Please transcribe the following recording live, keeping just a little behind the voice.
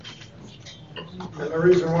And the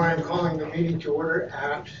reason why I'm calling the meeting to order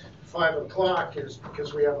at 5 o'clock is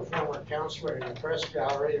because we have a former counselor in the press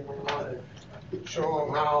gallery, and we want to show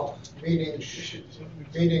them how meetings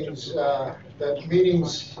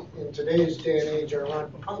in today's day and age are run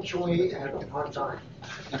punctually and on time.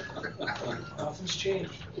 Nothing's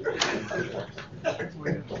changed.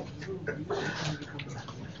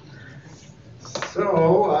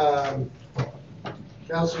 So,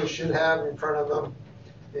 council should have in front of them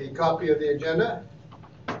a copy of the agenda.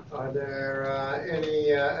 Are there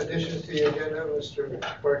any additions to the agenda, Mr.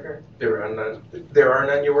 Parker? There are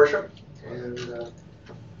none, Your Worship. And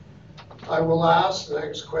I will ask the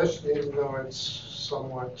next question, even though it's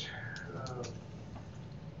somewhat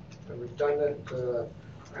redundant.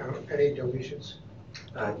 Any deletions?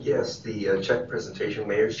 Yes, the check presentation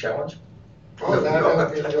mayor's challenge. Oh, that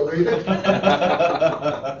has been deleted?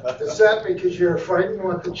 Is that because you're frightened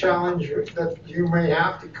with the challenge that you may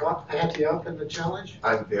have to ante up in the challenge?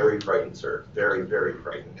 I'm very frightened, sir. Very, very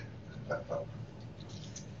frightened.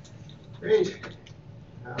 Great.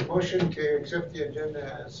 Motion to accept the agenda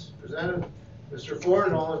as presented. Mr.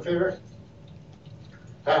 Ford, all in favor?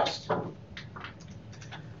 Passed.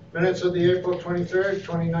 Minutes of the April 23rd,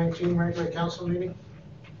 2019 regular council meeting.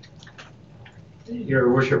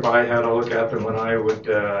 Your Worship, I had a look at them, and I would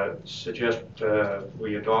suggest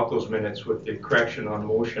we adopt those minutes with the correction on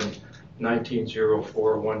motion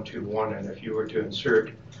 1904-121. And if you were to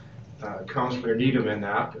insert Councillor Needham in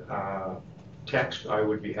that text, I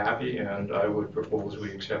would be happy, and I would propose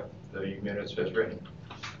we accept the minutes as written.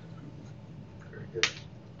 Very good.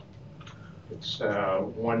 It's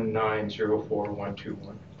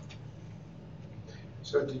 1904-121.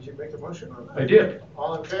 So did you make a motion on that? I did.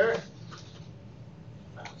 All in favor?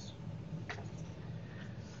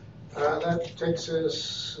 That takes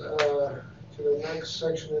us to the next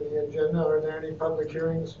section of the agenda. Are there any public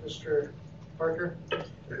hearings, Mr. Parker?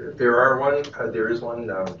 There is one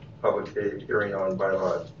public hearing on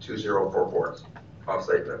bylaw 2044,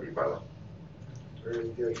 off-site levy bylaw. Very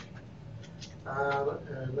good.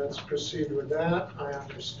 And let's proceed with that. I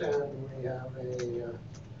understand we have a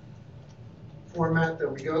format that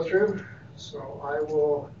we go through, so I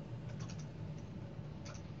will.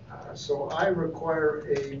 So I require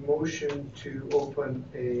a motion to open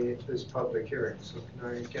this public hearing. So can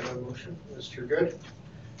I get a motion, Mr. Good?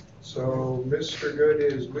 So Mr. Good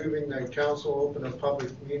is moving that council open a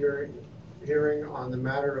public hearing on the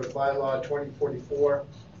matter of bylaw 2044,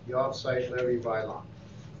 the off-site levy bylaw.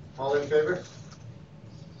 All in favor?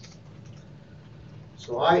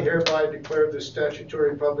 So I hereby declare the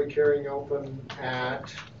statutory public hearing open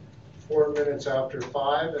at 4 minutes after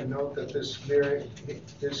 5, and note that this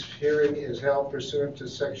hearing is held pursuant to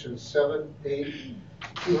section 7, 8,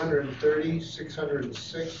 230,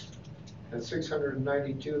 606, and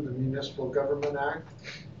 692 of the Municipal Government Act.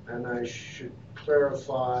 And I should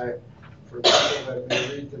clarify for people that may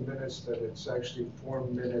read the minutes that it's actually 4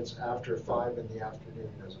 minutes after 5 in the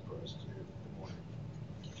afternoon as opposed to the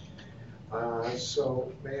morning.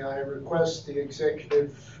 So may I request the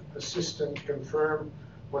executive assistant confirm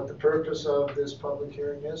what the purpose of this public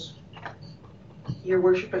hearing is? Your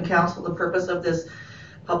Worship and Council, the purpose of this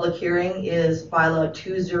public hearing is bylaw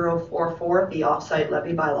 2044, the off-site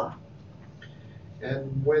levy bylaw.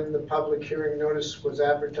 And when the public hearing notice was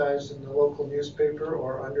advertised in the local newspaper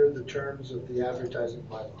or under the terms of the advertising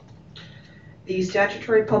bylaw? The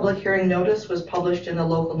statutory public hearing notice was published in the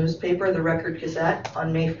local newspaper, the Record Gazette,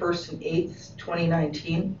 on May 1st and 8th,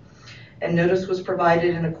 2019. And notice was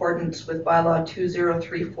provided in accordance with bylaw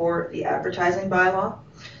 2034, the advertising bylaw,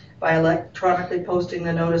 by electronically posting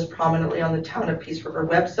the notice prominently on the Town of Peace River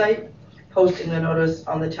website, posting the notice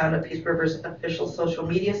on the Town of Peace River's official social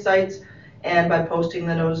media sites, and by posting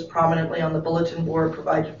the notice prominently on the bulletin board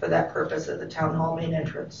provided for that purpose at the Town Hall main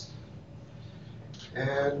entrance.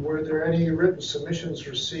 And were there any written submissions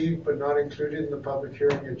received but not included in the public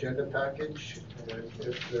hearing agenda package? And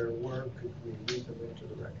if there were, could we read them into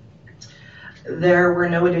the record? There were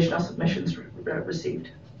no additional submissions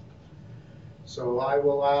received. So I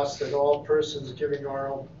will ask that all persons giving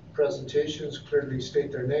oral presentations clearly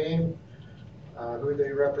state their name, who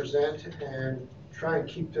they represent, and try and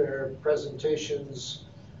keep their presentations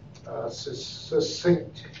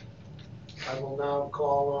succinct. I will now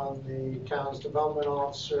call on the town's development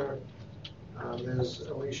officer, Ms.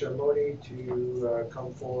 Alicia Modi, to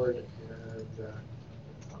come forward and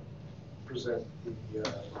present the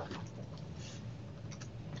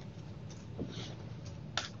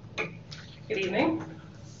Good evening.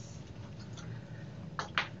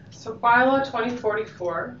 So bylaw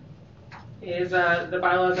 2044 is the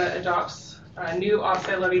bylaw that adopts a new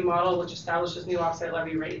offsite levy model which establishes new offsite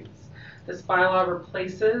levy rates. This bylaw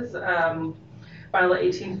replaces bylaw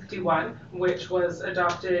 1851, which was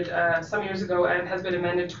adopted some years ago and has been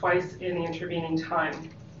amended twice in the intervening time.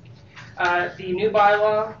 The new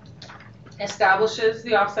bylaw establishes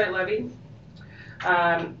the offsite levy.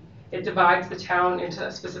 It divides the town into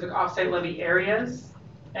specific offsite levy areas,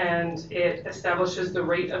 and it establishes the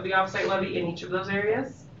rate of the offsite levy in each of those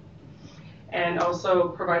areas, and also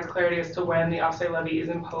provides clarity as to when the offsite levy is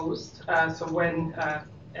imposed, so when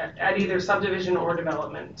at either subdivision or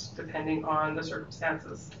development, depending on the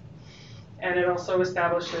circumstances. And it also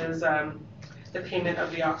establishes the payment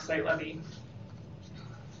of the offsite levy.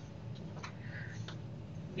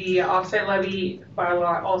 The offsite levy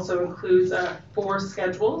bylaw also includes 4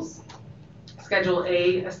 schedules. Schedule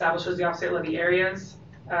A establishes the offsite levy areas.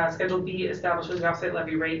 Schedule B establishes the offsite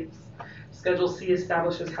levy rates. Schedule C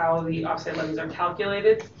establishes how the offsite levies are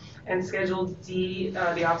calculated. And Schedule D,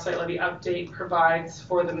 the offsite levy update, provides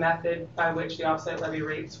for the method by which the offsite levy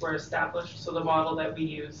rates were established, so the model that we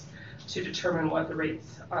use to determine what the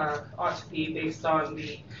rates ought to be based on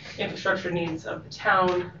the infrastructure needs of the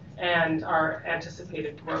town and our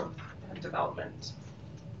anticipated growth and development.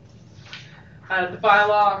 The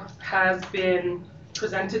bylaw has been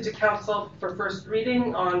presented to Council for first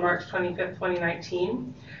reading on March 25th,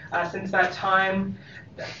 2019. Since that time,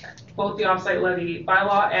 both the offsite levy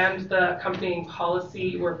bylaw and the accompanying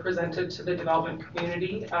policy were presented to the development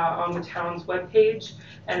community on the town's webpage,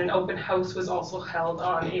 and an open house was also held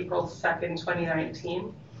on April 2nd,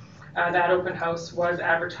 2019. That open house was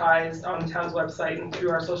advertised on the town's website and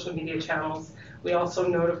through our social media channels. We also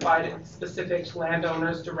notified specific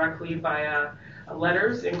landowners directly via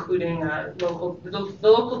letters, including the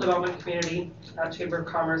local development community, Chamber of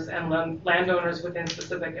Commerce, and landowners within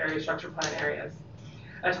specific area structure plan areas.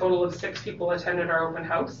 A total of 6 people attended our open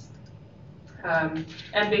house. And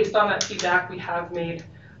based on that feedback, we have made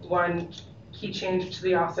one key change to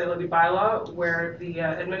the offsite levy bylaw, where the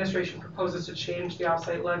administration proposes to change the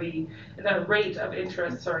offsite levy, the rate of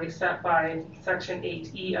interest, set by Section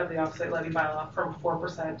 8E of the offsite levy bylaw from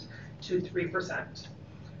 4% to 3%.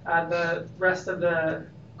 The rest of the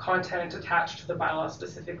content attached to the bylaw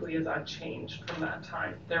specifically is unchanged from that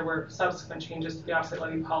time. There were subsequent changes to the offsite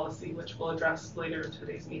levy policy, which we'll address later in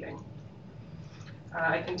today's meeting.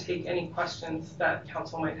 I can take any questions that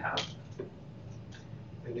council might have.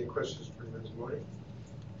 Any questions for Ms. Moody?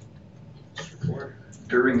 Mr. Ford?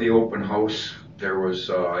 During the open house, there was,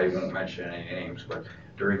 I won't mention any names, but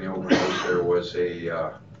during the open house, there was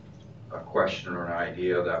a question or an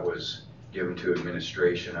idea that was given to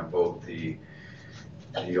administration about the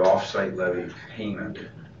off-site levy payment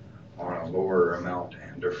on a lower amount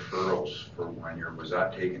and deferrals for 1 year. Was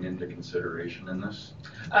that taken into consideration in this?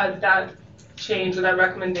 That change, or that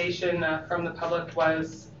recommendation from the public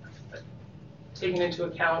was taken into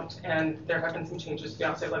account, and there have been some changes to the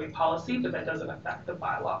offsite levy policy, but that doesn't affect the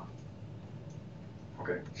bylaw.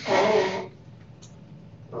 Okay.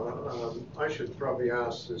 I should probably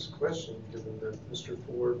ask this question, given that Mr.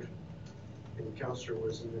 Ford and Councillor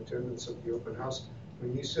was in attendance at the open house.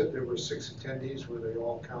 When you said there were 6 attendees, were they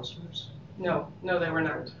all councillors? No, they were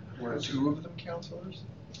not. Were 2 of them councillors?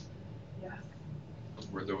 Yes.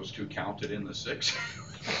 Were those 2 counted in the 6?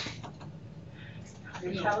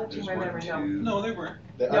 You're challenging my memory, no. No, they weren't.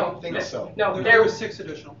 I don't think so. No, There there were was 6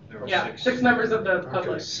 additional. There were yeah, 6. 6 members of the public.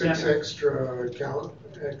 Okay, 6 yeah. extra.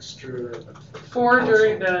 4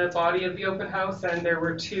 during the body of the open house, and there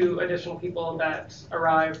were 2 additional people that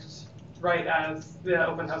arrived right as the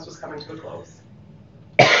open house was coming to a close.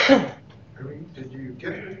 Did you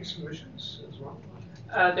get any submissions as well?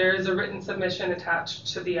 There is a written submission attached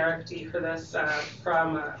to the RFD for this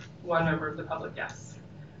from one member of the public, yes.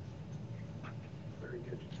 Very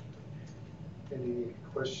good. Any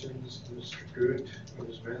questions, Mr. Good,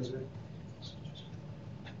 Ms. Manzig?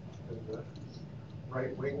 And the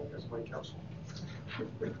right wing as my counsel.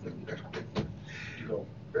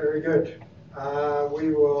 Very good. I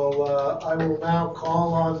will now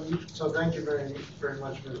call on, so thank you very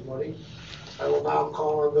much, Ms. Moody. I will now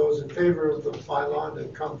call on those in favor of the bylaw to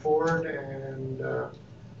come forward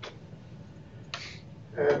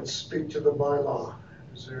and speak to the bylaw.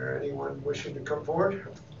 Is there anyone wishing to come forward?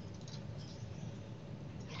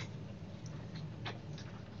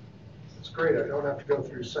 It's great, I don't have to go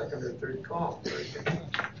through second or third call.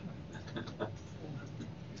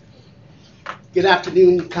 Good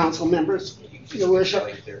afternoon, council members, your worship.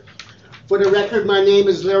 For the record, my name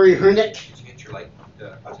is Larry Hernick. Did you get your light?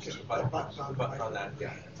 Button on that,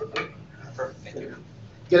 yeah. Perfect, thank you.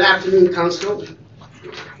 Good afternoon, council,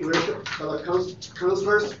 your worship, fellow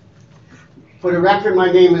councilors. For the record, my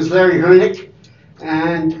name is Larry Hernick,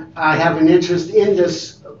 and I have an interest in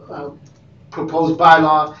this proposed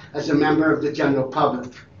bylaw as a member of the general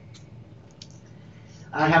public.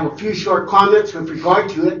 I have a few short comments with regard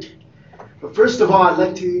to it. But first of all, I'd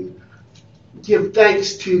like to give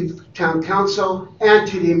thanks to town council and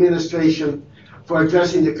to the administration for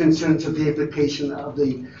addressing the concerns of the implication of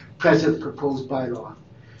the present proposed bylaw.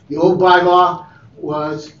 The old bylaw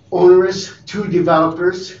was onerous to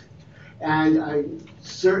developers, and I'm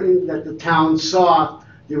certain that the town saw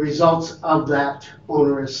the results of that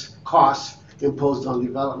onerous cost imposed on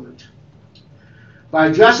development. By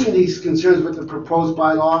addressing these concerns with the proposed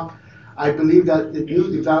bylaw, I believe that the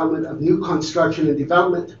new development of new construction and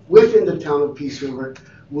development within the town of Peace River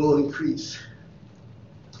will increase.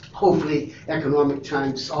 Hopefully, economic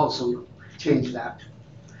times also change that.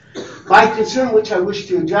 My concern, which I wish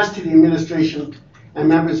to address to the administration and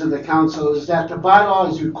members of the council, is that the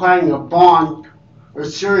bylaw is requiring a bond or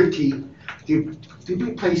surety to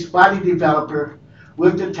be placed by the developer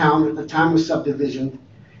with the town at the time of subdivision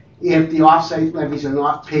if the off-site levies are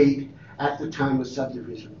not paid at the time of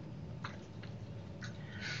subdivision.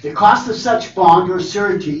 The cost of such bond or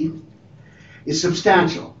surety is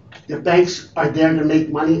substantial. The banks are there to make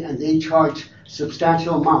money, and they charge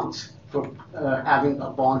substantial amounts for having a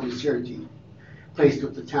bond or surety placed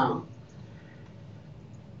with the town.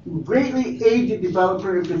 It would greatly aid the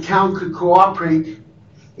developer if the town could cooperate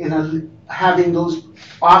in having those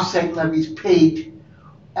off-site levies paid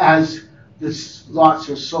as the lots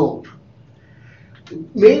are sold.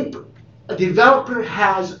 A developer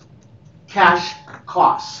has cash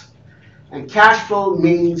costs, and cash flow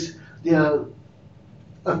means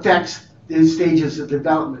affects the stages of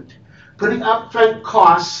development. Putting upfront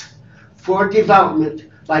costs for development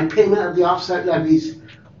by payment of the offset levies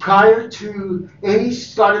prior to any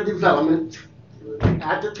start of development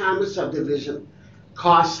at the time of subdivision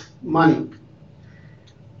costs money,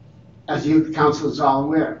 as you council is all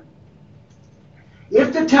aware.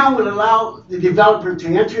 If the town would allow the developer to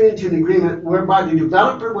enter into an agreement whereby the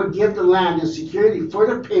developer would give the land as security for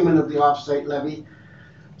the payment of the offsite levy,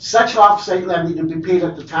 such offsite levy to be paid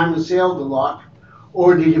at the time of sale of the lot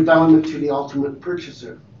or the development to the ultimate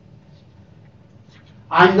purchaser.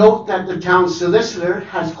 I note that the town solicitor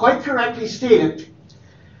has quite correctly stated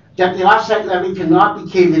that the offsite levy cannot be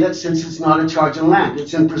caveated since it's not a charge on land.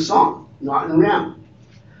 It's in person, not in rem.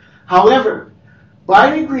 However,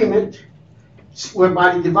 by an agreement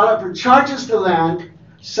whereby the developer charges the land,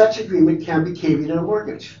 such agreement can be caveated a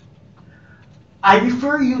mortgage. I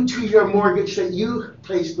refer you to your mortgage that you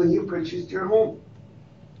placed when you purchased your home.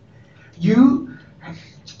 You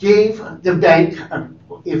gave the bank,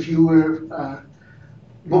 if you were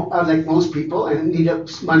like most people and needed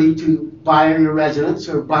money to buy your residence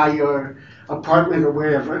or buy your apartment or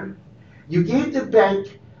wherever, you gave the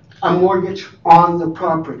bank a mortgage on the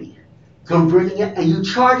property, converting it, and you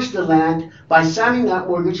charged the land. By signing that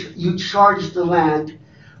mortgage, you charged the land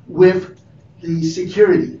with the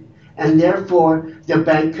security, and therefore the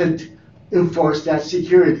bank could enforce that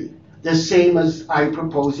security, the same as I'm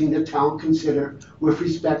proposing the town consider with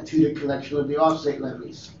respect to the collection of the offsite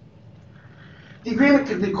levies. The agreement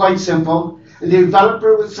could be quite simple, and the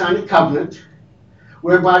developer would sign a covenant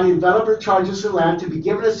whereby the developer charges the land to be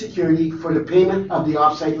given as security for the payment of the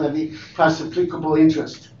offsite levy plus applicable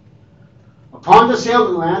interest. Upon the sale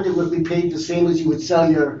of the land, it would be paid the same as you would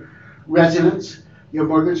sell your residence. Your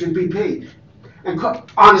mortgage would be paid. And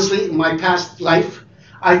honestly, in my past life,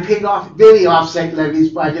 I paid off many offsite levies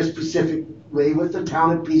by this specific way with the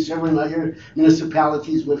town of Peace River and other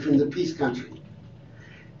municipalities within the Peace Country.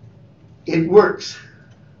 It works.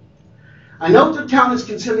 I note the town is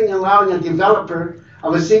considering allowing a developer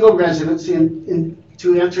of a single residence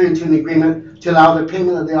to enter into an agreement to allow the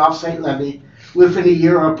payment of the offsite levy within a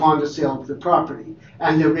year upon the sale of the property,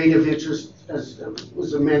 and the rate of interest as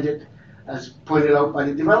was amended as pointed out by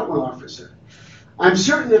the development officer. I'm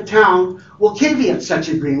certain the town will caveat such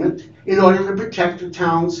agreement in order to protect the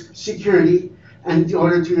town's security and in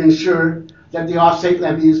order to ensure that the offsite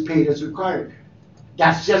levy is paid as required.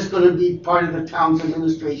 That's just going to be part of the town's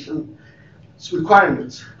administration's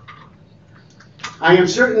requirements. I am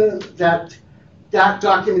certain that that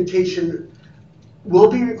documentation will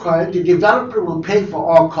be required. The developer will pay for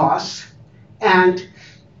all costs, and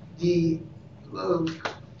the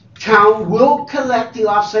town will collect the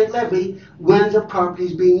offsite levy when the property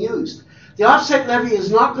is being used. The offsite levy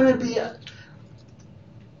is not going to be,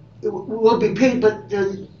 it will be paid, but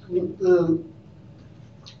the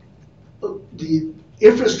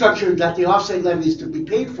infrastructure that the offsite levy is to be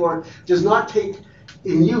paid for does not take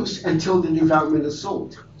in use until the development is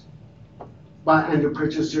sold. And the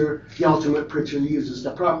purchaser, the ultimate purchaser, uses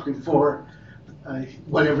the property for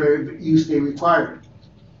whatever use they require.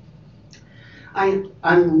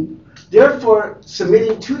 I'm therefore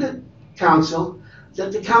submitting to the council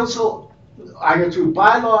that the council, either through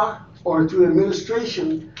bylaw or through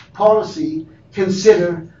administration policy,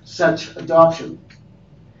 consider such adoption.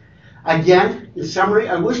 Again, in summary,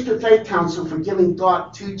 I wish to thank council for giving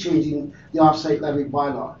thought to changing the off-site levy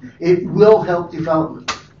bylaw. It will help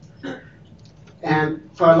development. And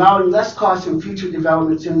for allowing less cost in future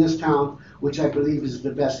developments in this town, which I believe is the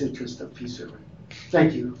best interest of Peace River.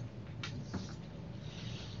 Thank you.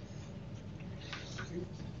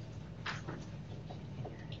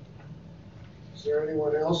 Is there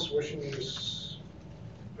anyone else wishing to,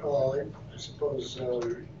 I suppose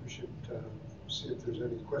we should see if there's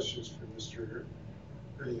any questions for Mr.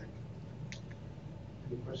 Erniak.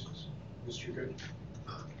 Any questions? Mr. Good?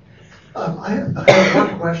 I have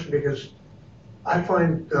one question because I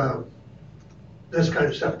find this kind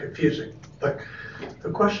of stuff confusing. But the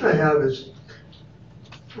question I have is,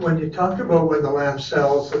 when you talk about when the land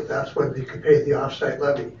sells, that's when you can pay the off-site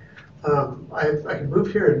levy. I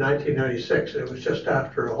moved here in 1996, and it was just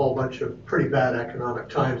after a whole bunch of pretty bad economic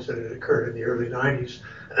times that had occurred in the early 90s.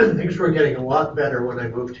 Things were getting a lot better when I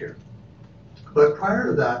moved here. But prior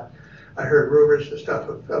to that, I heard rumors and stuff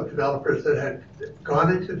of developers that had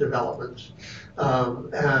gone into developments,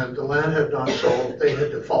 and the land had not sold. They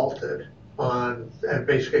had defaulted on, and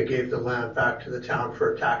basically gave the land back to the town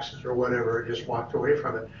for taxes or whatever, and just walked away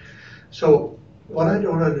from it. So what I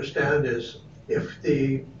don't understand is, if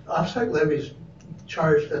the offsite levy is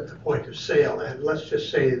charged at the point of sale, and let's just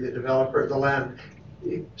say the developer of the land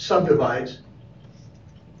subdivides,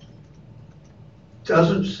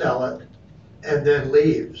 doesn't sell it, and then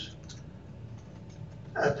leaves,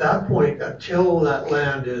 at that point, until that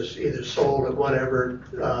land is either sold at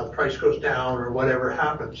whatever price goes down or whatever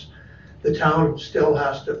happens, the town still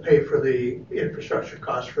has to pay for the infrastructure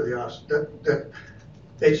costs for the that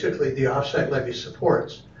basically the offsite levy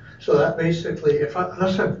supports. So that basically,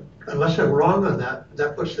 unless I'm wrong on that,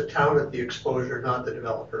 that puts the town at the exposure, not the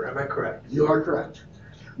developer. Am I correct? You are correct.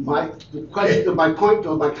 My point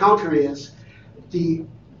though, my counter is, the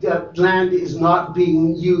land is not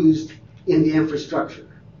being used in the infrastructure.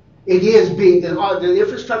 It is being, the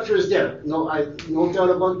infrastructure is there, no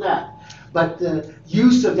doubt about that. But the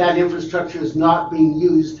use of that infrastructure is not being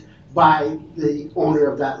used by the owner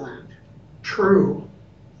of that land. True,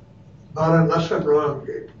 but unless I'm wrong,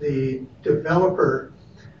 the developer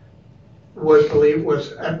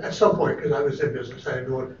was at some point, because I was in business, I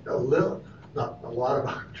know a little, not a lot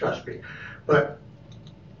about it, trust me, but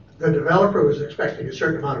the developer was expecting a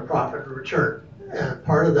certain amount of profit in return. And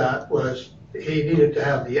part of that was he needed to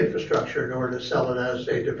have the infrastructure in order to sell it as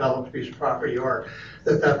a developed piece of property, or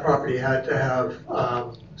that property had to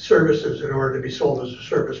have services in order to be sold as a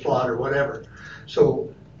service lot or whatever.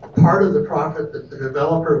 So part of the profit that the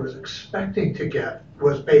developer was expecting to get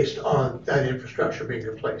was based on that infrastructure being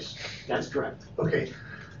in place. That's correct. Okay,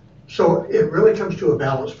 so it really comes to a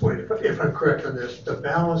balance point, if I'm correct on this. The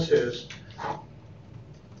balance is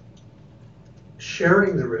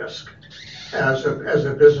sharing the risk as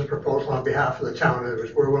a business proposal on behalf of the town. In other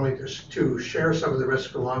words, we're willing to share some of the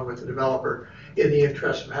risk along with the developer in the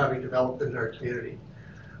interest of having development in our community.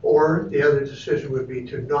 Or the other decision would be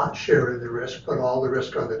to not share in the risk, put all the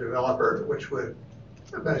risk on the developer, which would,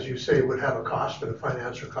 as you say, would have a cost and a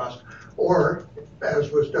financial cost. Or, as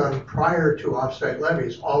was done prior to offsite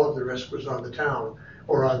levies, all of the risk was on the town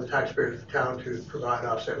or on the taxpayers of the town to provide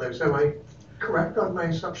offsite levies. Am I correct on my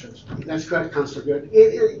assumptions? That's correct, Councillor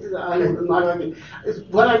Good. I'm not arguing.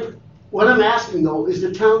 What I'm asking though is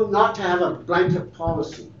the town not to have a blanket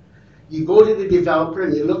policy. You go to the developer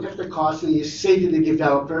and you look at the cost and you say to the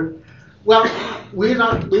developer, well, we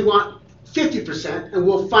want 50% and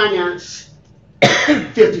we'll finance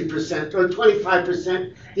 50% or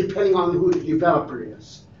 25% depending on who the developer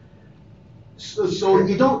is. So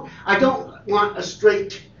I don't want a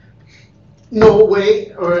straight no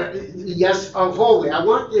way or yes or whole way. I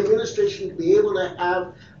want the administration to be able to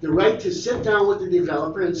have the right to sit down with the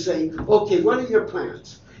developer and say, okay, what are your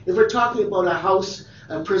plans? If we're talking about a house,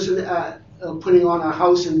 a person putting on a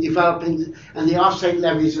house and developing, and the offsite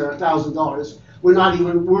levies are $1,000, we're not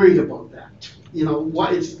even worried about that. You know,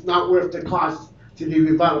 it's not worth the cost to the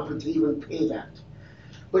developer to even pay that.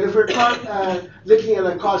 But if we're looking at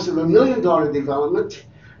a cost of $1 million development,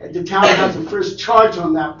 and the town has the first charge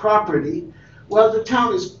on that property, well, the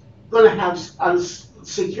town is going to have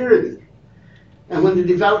security. And when the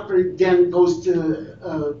developer then goes to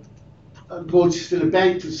the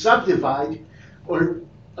bank to subdivide, or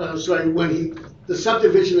when the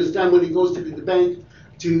subdivision is done, when he goes to the bank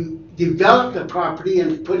to develop the property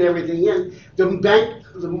and put everything in,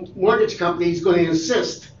 the mortgage company is going to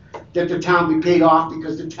insist that the town be paid off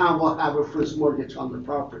because the town will have a first mortgage on the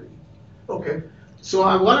property. Okay, So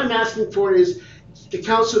what I'm asking for is the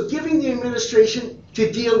council giving the administration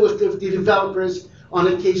to deal with the developers on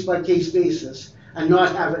a case-by-case basis and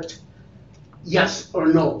not have it yes or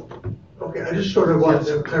no. okay, I just sort of wanted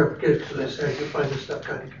some clarification, because I do find this stuff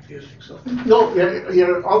kind of confusing, so. No,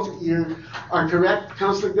 you are correct,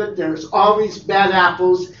 Councillor Good. There's always bad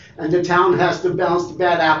apples, and the town has to balance the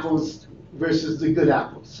bad apples versus the good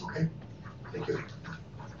apples. Okay, thank you.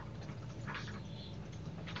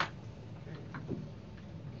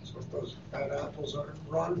 So those bad apples are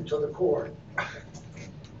rotten to the core.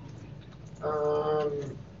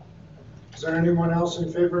 Is there anyone else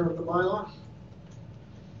in favor of the bylaw?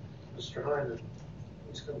 Mr. Hyman,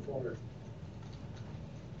 please come forward.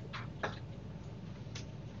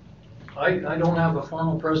 I don't have a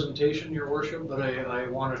formal presentation, Your Worship, but I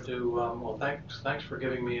wanted to, well, thanks for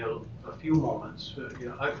giving me a few moments. You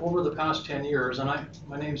know, over the past 10 years, and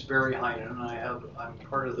my name's Barry Heinen, and I'm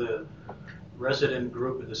part of the resident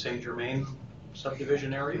group of the Saint Germain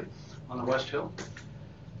subdivision area on the West Hill.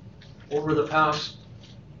 Over the past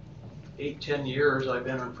 8-10 years, I've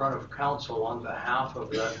been in front of council on behalf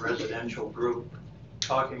of that residential group,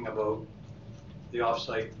 talking about the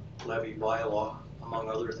offsite levy bylaw, among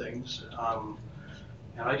other things. And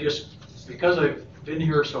I just, because I've been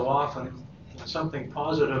here so often, when something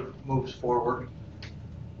positive moves forward,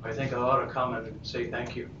 I think I ought to come and say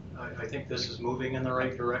thank you. I think this is moving in the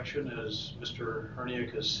right direction, as Mr.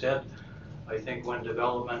 Herniak has said. I think when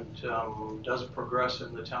development does progress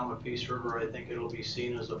in the town of Peace River, I think it'll be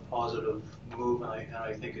seen as a positive move, and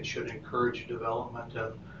I think it should encourage development.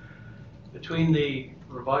 Between the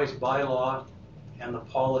revised bylaw and the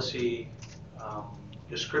policy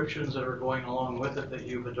descriptions that are going along with it that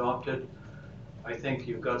you've adopted, I think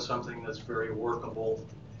you've got something that's very workable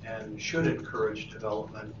and should encourage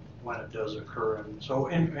development when it does occur. And so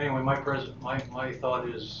anyway, my thought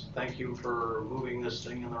is thank you for moving this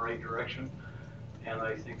thing in the right direction, and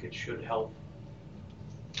I think it should help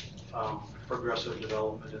progressive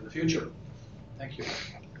development in the future. Thank you.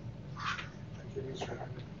 Thank you, Mr. Hyman.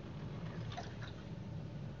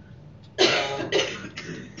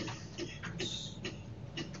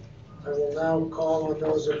 I will now call on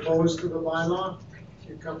those opposed to the bylaw.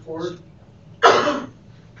 You come forward. Are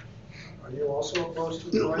you also opposed to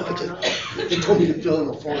the bylaw now? They told me to fill in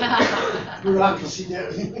the form. Bureaucracy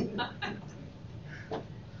there.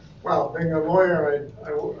 Well, being a lawyer,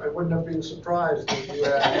 I wouldn't have been surprised if you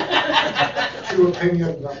had two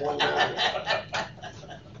opinions on one matter.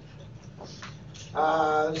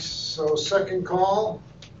 So second call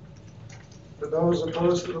for those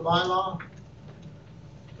opposed to the bylaw.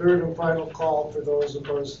 Third and final call for those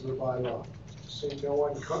opposed to the bylaw. Seeing no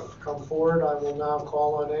one come forward, I will now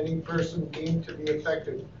call on any person deemed to be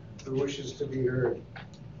affected who wishes to be heard.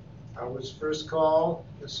 I was first call,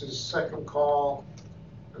 this is second call,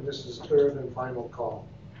 and this is third and final call.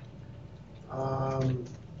 Are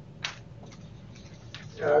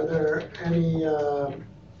there any,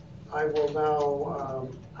 I will now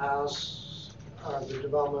ask the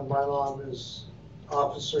Development Bylaw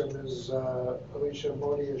Officer, Ms. Alicia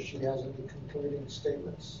Modi, if she has any concluding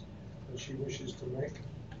statements that she wishes to make.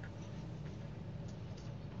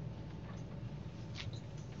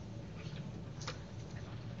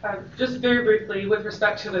 Just very briefly, with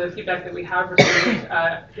respect to the feedback that we have received,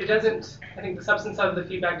 it doesn't, I think the substance of the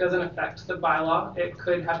feedback doesn't affect the bylaw. It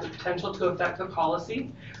could have the potential to affect the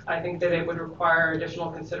policy. I think that it would require additional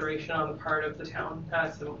consideration on the part of the town,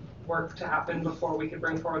 some work to happen before we could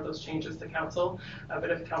bring forward those changes to council. But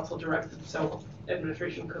if council directed so,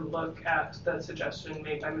 administration could look at the suggestion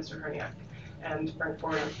made by Mr. Herniak and bring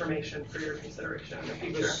forward information for your consideration in the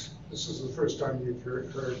future. This is the first time you've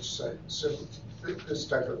heard this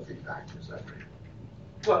type of feedback, is that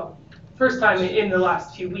right? Well, first time in the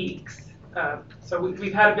last few weeks. So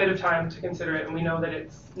we've had a bit of time to consider it, and we know that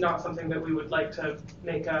it's not something that we would like to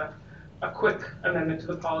make a quick amendment to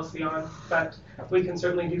the policy on, but we can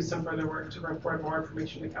certainly do some further work to bring forward more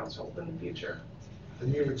information to council in the future.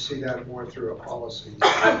 And you would see that more through a policy?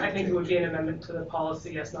 I think it would be an amendment to the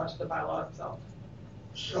policy, yes, not to the bylaw itself.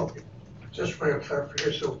 So, just for your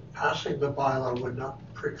clarification, so passing the bylaw would not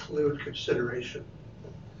preclude consideration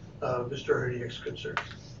of Mr. Herniak's concerns?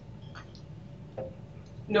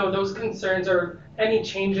 No, those concerns or any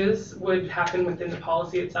changes would happen within the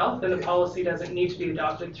policy itself, and the policy doesn't need to be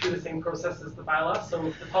adopted through the same process as the bylaw, so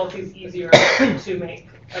the policy is easier to make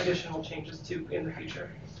additional changes to in the future.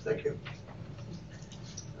 Thank you.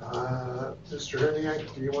 Mr.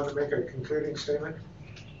 Herniak, do you want to make a concluding statement?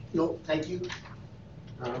 No, thank you.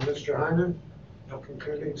 Mr. Hyman, no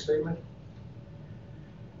concluding statement?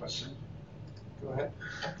 question. Go ahead.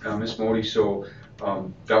 Ms. Modi, so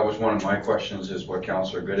that was one of my questions, is what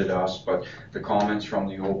Councillor Good had asked, but the comments from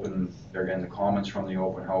the open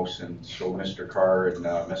house, and so Mr. Carr and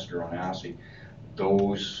Mr. Onassi,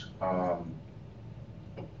 those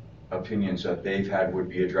opinions that they've had would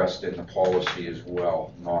be addressed in the policy as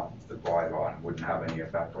well, not the bylaw, and wouldn't have any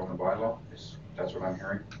effect on the bylaw? That's what I'm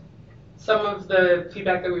hearing? Some of the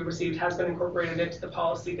feedback that we received has been incorporated into the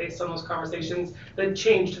policy based on those conversations. The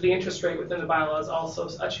change to the interest rate within the bylaw is also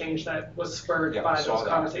a change that was spurred Yeah, I by saw those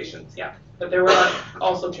that. conversations, yeah. But there were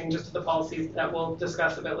also changes to the policies that we'll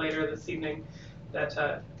discuss a bit later this evening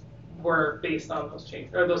that were based on those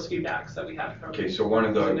changes, or those feedbacks that we had from. Okay, so one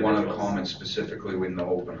of the individuals. comments specifically in the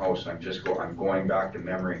open house, I'm going back to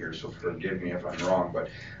memory here, so forgive me if I'm wrong, but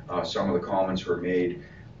some of the comments were made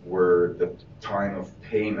were the time of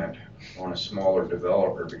payment on a smaller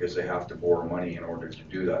developer, because they have to borrow money in order to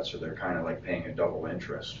do that, so they're kind of like paying a double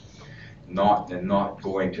interest. Not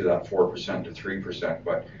going to that 4% to 3%,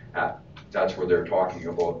 but that's where they're talking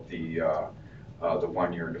about the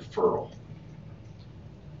 1 year deferral.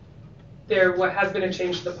 There has been a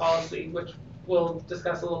change to the policy, which we'll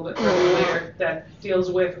discuss a little bit further later, that deals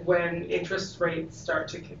with when interest rates start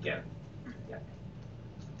to kick in.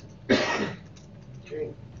 Okay.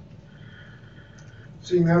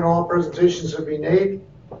 Seeing that all presentations have been made,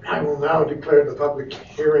 I will now declare the public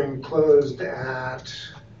hearing closed at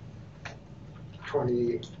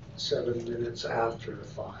 27 minutes after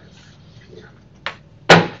 5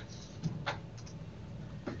 p.m.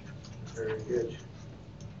 Very good.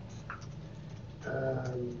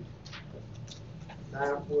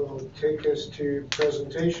 That will take us to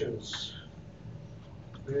presentations.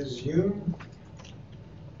 Ms. Yoon?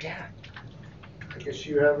 Yeah. I guess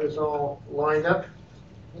you have us all lined up?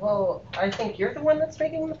 Well, I think you're the one that's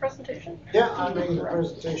making the presentation. Yeah, I'm making the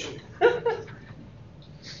presentation. To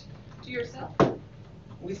yourself?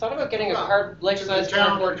 We thought about getting a To life-size the town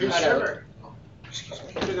cardboard of Peace cutout. River.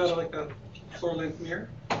 We got like a floor-length mirror?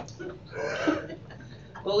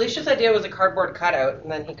 Well, Alicia's idea was a cardboard cutout,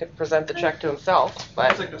 and then he could present the check to himself.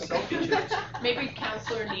 But It's like a selfie check. Maybe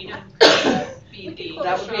Councillor Needham be the.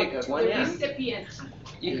 That would be a good one, the yeah. recipient.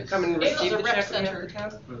 you could come and It's receive a the rep check from center. the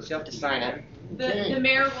town. So you have to sign it. Okay. The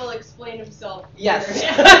mayor will explain himself. Yes.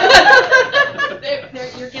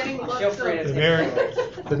 You're getting looks. Feel free to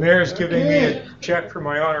of- The mayor's giving me a check for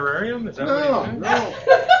my honorarium, is that what you're No, saying?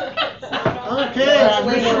 no. Okay, I'm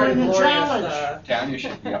issuing the challenge. Tanya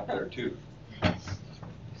should be up there too.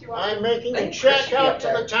 I'm making I a think check Chris should be out up to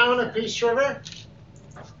there. the town of Peace River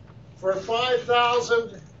for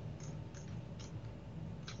 $5,001.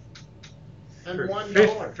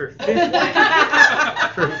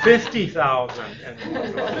 For 50,000.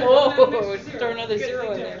 Whoa, throw another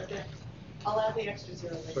zero in there. I'll add the extra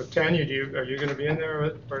zero. So Tanya, are you gonna be in there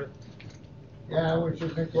with? Yeah, we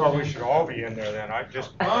should make. Well, we should all be in there then, I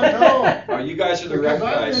just. Oh, no. Oh, you guys are the rep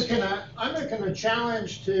Because guys. I'm making a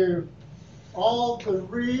challenge to all the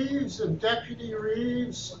Reeves and Deputy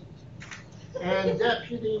Reeves and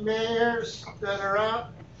deputy mayors that are out,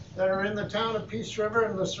 that are in the town of Peace River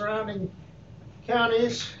and the surrounding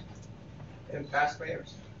counties. And past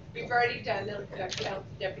mayors. We've already done the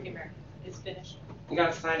deputy mayor. It's finished. You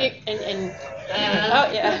gotta sign it. And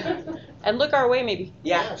Oh, yeah. And look our way, maybe.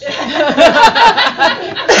 Yeah. Not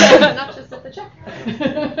just at the check.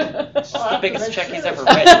 This is the biggest check he's ever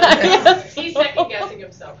written. He's second guessing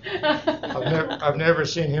himself. I've never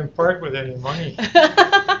seen him part with any money.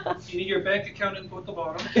 You need your bank account info at the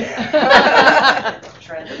bottom.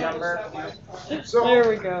 Transit number. So, There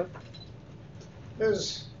we go.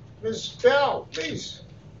 Ms. Bell, please.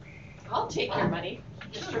 I'll take your money,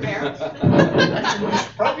 Mr. Mayor. We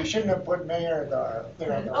probably shouldn't have put mayor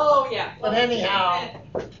there. though. Oh, yeah. But anyhow,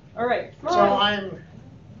 All right. so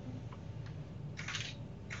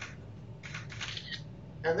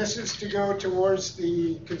and this is to go towards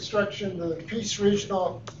the construction of the Peace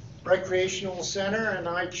Regional Recreational Center, and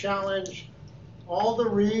I challenge all the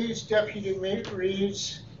Reeves, deputy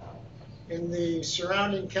Reeves in the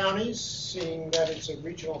surrounding counties, seeing that it's a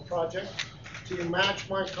regional project, to match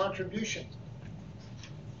my contribution.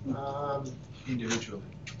 Individually.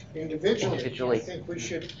 Individually. I think we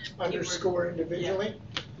should underscore individually.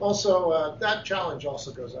 Also, that challenge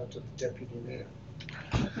also goes out to the deputy mayor.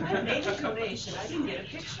 I made a donation. I didn't get a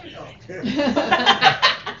picture though. Change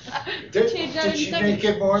that Did in she second. make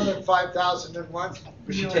it more than 5,001?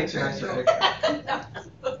 But she takes a nicer picture.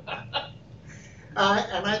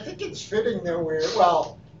 And I think it's fitting that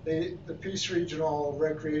the Peace Regional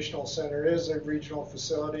Recreational Center is a regional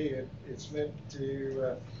facility. It's meant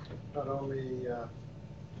to not only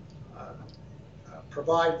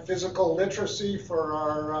provide physical literacy for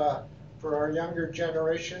our younger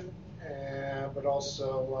generation, but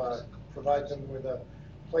also provide them with a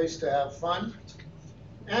place to have fun,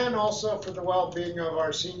 and also for the well-being of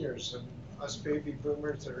our seniors and us baby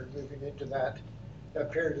boomers that are moving into that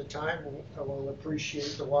period of time will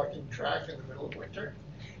appreciate the walking track in the middle of winter.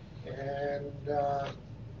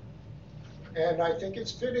 And I think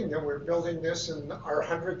it's fitting that we're building this in our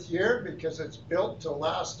 100th year, because it's built to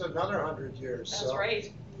last another 100 years. That's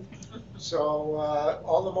right. So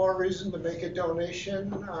all the more reason to make a donation,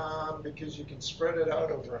 because you can spread it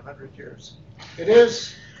out over 100 years. It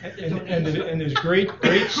is. And there's great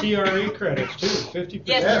CRA credits too, 50%.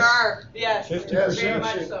 Yes, there are. Yes, 50%. very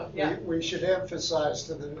much so. Yeah. We should emphasize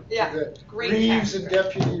to the Great Reeves tax and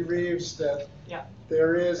credit. Deputy Reeves that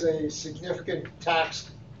there is a significant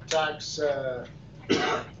taxable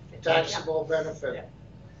benefit.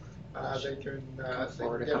 They can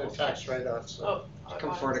get a tax write-off. So.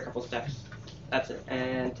 Come forward a couple steps. That's it.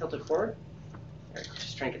 And tilt it forward.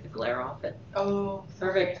 Just trying to get the glare off it. Oh,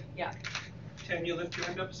 Perfect. Yeah. Can you lift your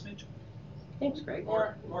hand up a smidge? Thanks, Greg.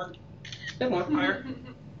 More. Bit more. Higher.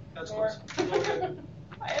 That's close. Okay.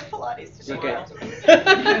 I had Pilates today. Okay.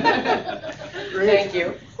 Thank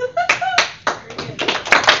you.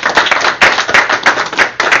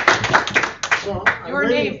 So Your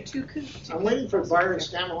name, too. I'm waiting for Byron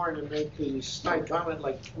Stamhorn to make the snide comment,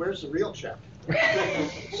 like, where's the real check?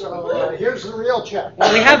 So here's the real check.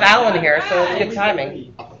 Well, we have Alan here, so it's good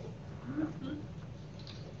timing.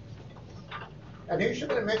 And who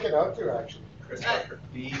should I make it out to, actually? Chris Parker.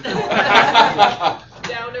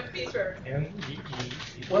 Down to Peter.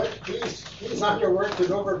 What? He's underworked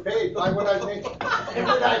and overpaid. Why would I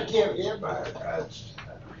give him a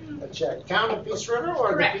check? Town of Peace River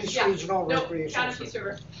or Correct, the Peace yeah. Regional No, Recreation Town of Center? Peace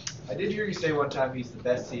River. I did hear you say one time he's the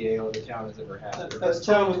best CAO the town has ever had. That's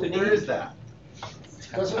town with the Where is that?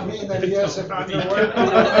 Doesn't mean that he hasn't underworked.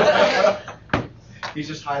 He's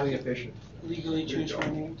just highly efficient. Legally change my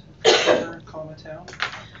name to Peter, comma town.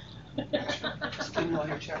 Just give me all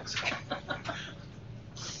your checks.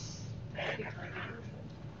 It's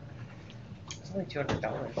only $200.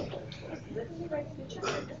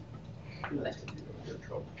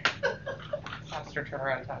 Faster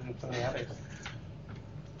turnaround time than some of the others.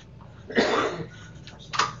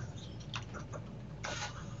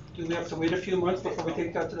 Do we have to wait a few months before we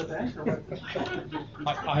take that to the bank, or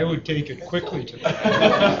what? I would take it quickly to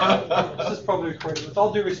This is probably recorded. With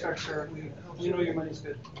all due respect, sir, we know your money's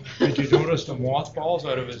good. Did you notice the mothballs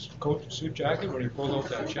out of his coat and suit jacket when he pulled out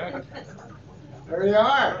that check? There you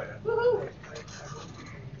are. Woohoo.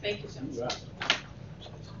 Thank you so much.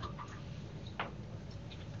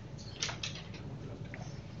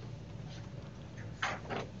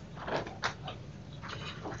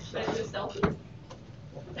 Should I do a selfie?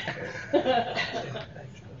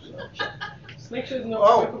 Just make sure there's no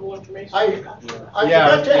applicable information. I forgot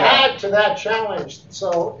to add to that challenge.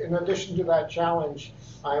 So in addition to that challenge,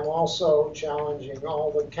 I'm also challenging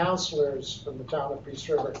all the councillors from the town of Peace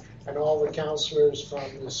River and all the councillors from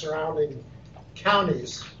the surrounding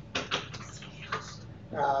counties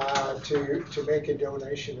to make a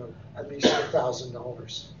donation of at least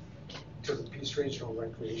 $1,000 to the Peace Regional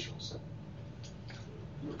Recreational Center.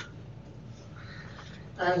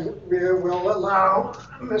 And we will allow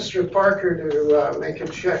Mr. Parker to make a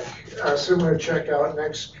similar check out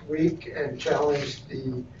next week and challenge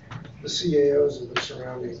the CAOs of the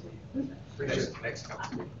surrounding region. Next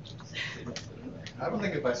council. I don't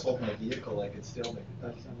think if I sold my vehicle, I could still make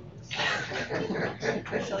it.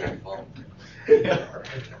 Sell your phone.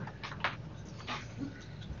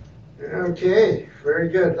 Okay, very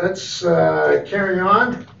good. Let's carry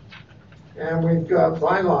on. And we've got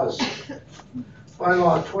bylaws.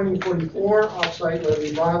 Bylaw 2044, offsite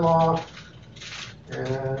levy bylaw.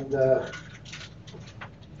 And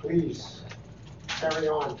please carry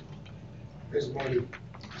on, Ms. Marty and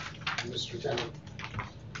Mr. Tennant.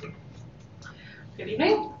 Good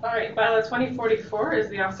evening. All right, bylaw 2044 is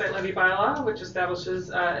the offsite levy bylaw, which establishes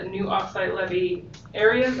new offsite levy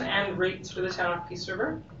areas and rates for the town of Peace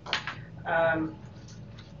River.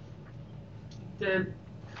 The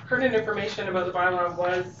pertinent information about the bylaw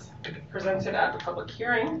was presented at the public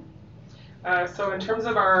hearing. So in terms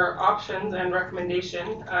of our options and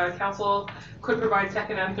recommendation, Council could provide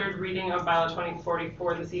second and third reading of bylaw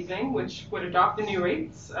 2044 this evening, which would adopt the new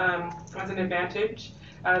rates as an advantage.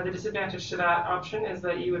 The disadvantage to that option is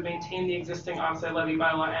that you would maintain the existing offsite levy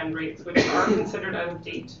bylaw and rates, which are considered out of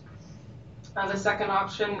date. The second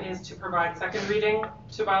option is to provide second reading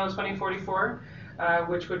to bylaw 2044,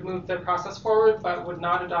 which would move the process forward but would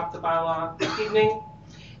not adopt the bylaw this evening.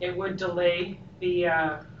 It would delay the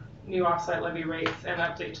new offsite levy rates and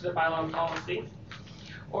update to the bylaw and policy.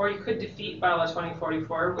 Or you could defeat bylaw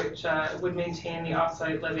 2044, which would maintain the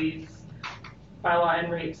offsite levies bylaw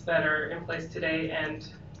and rates that are in place today and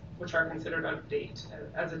which are considered out of date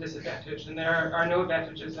as a disadvantage. And there are no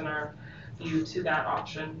advantages in our view to that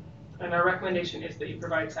option. And our recommendation is that you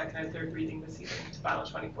provide second and third reading this evening to bylaw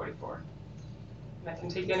 2044. And I can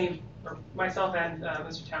take any, or myself and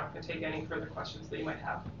Mr. Town can take any further questions that you might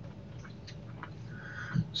have.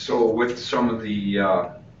 So with some of the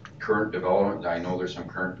current development, I know there's some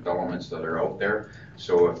current developments that are out there.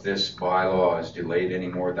 So if this bylaw is delayed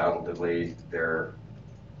anymore, that'll delay their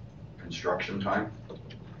construction time?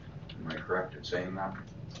 Am I correct in saying that?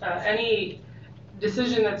 Any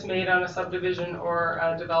decision that's made on a subdivision or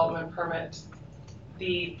a development permit,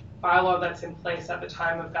 the bylaw that's in place at the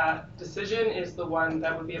time of that decision is the one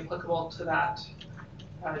that would be applicable to that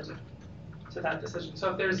decision.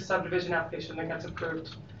 So if there's a subdivision application that gets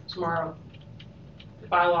approved tomorrow, the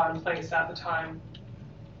bylaw in place at the time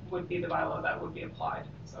would be the bylaw that would be applied.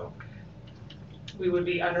 So we would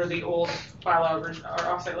be under the old bylaw or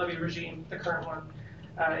offsite levy regime, the current one,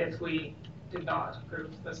 if we did not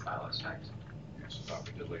approve this bylaw tonight. Yes, that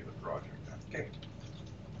would delay the project then. Okay.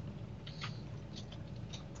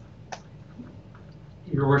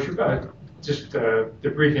 Your Worship, just the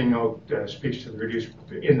briefing note speaks to the reduced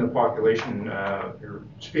in the population, or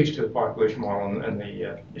speaks to the population model and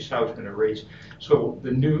the establishment of rates. So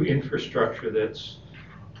the new infrastructure that's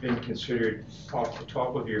been considered, off the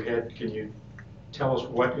top of your head, can you tell us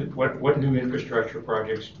what new infrastructure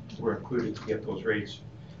projects were included to get those rates?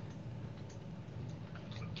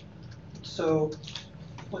 So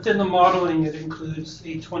within the modeling, it includes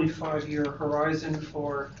a 25-year horizon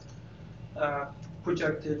for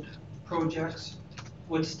projected projects.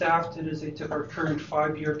 What staff did is they took our current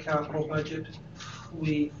 5-year capital budget.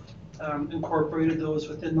 We incorporated those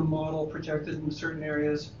within the model, projected in certain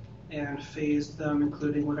areas, and phased them,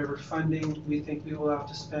 including whatever funding we think we will have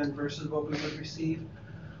to spend versus what we would receive.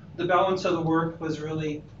 The balance of the work was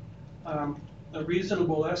really a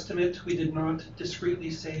reasonable estimate. We did not discreetly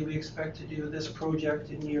say we expect to do this project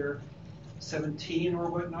in year 17 or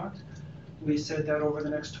whatnot. We said that over the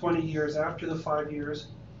next 20 years after the 5 years,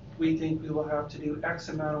 we think we will have to do X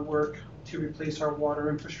amount of work to replace our water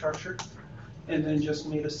infrastructure, and then just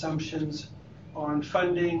made assumptions on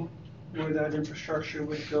funding, where that infrastructure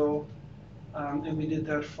would go, and we did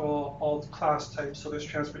that for all the class types, so there's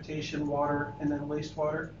transportation, water, and then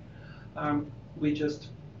wastewater. We just,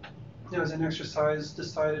 as an exercise,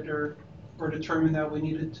 decided or determined that we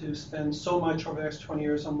needed to spend so much over the next 20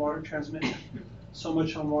 years on water transmission, so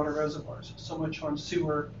much on water reservoirs, so much on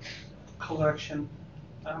sewer collection,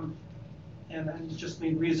 and then just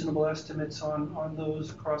made reasonable estimates on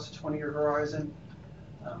those across a 20-year horizon,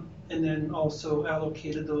 and then also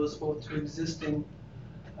allocated those both to existing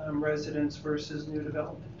residents versus new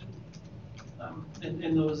development.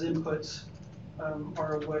 And those inputs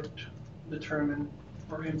are what determine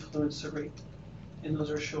or influence the rate, and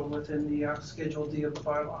those are shown within the Schedule D of the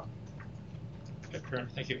bylaw. Okay,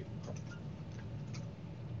 thank you.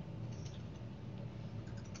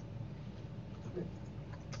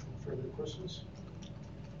 Further questions?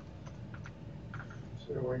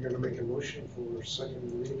 So we're going to make a motion for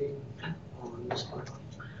second reading on this bylaw.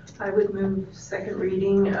 I would move second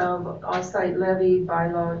reading of offsite levy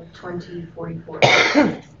bylaw 2044.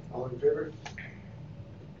 All in favor?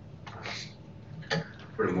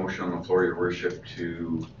 Put a motion on the floor, Your Worship,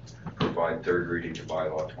 to provide third reading to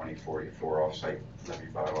bylaw 2044 offsite levy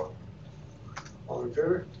bylaw. All in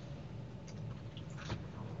favor?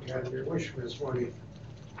 You have your wish, Ms. Mooney.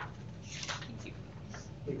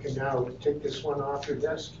 You can now take this one off your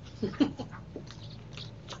desk.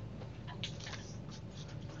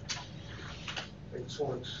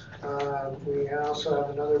 Excellent. We also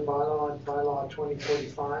have another bylaw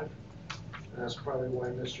 2045. That's probably why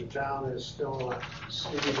Mr. Town is still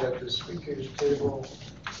seated at the speaker's table.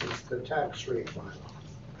 It's the tax rate bylaw.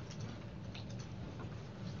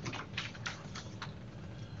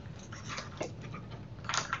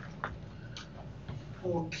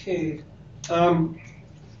 Okay.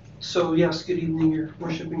 So yes, good evening, Your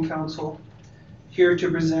Worship and Council. Here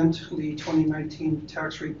to present the 2019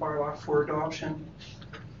 tax rate bylaw for adoption.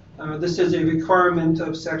 This is a requirement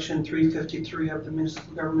of Section 353 of the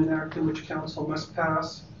Municipal Government Act, in which Council must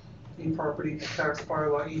pass a property tax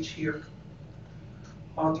bylaw each year.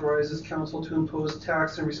 Authorizes Council to impose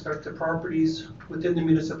tax in respect to properties within the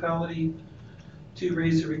municipality to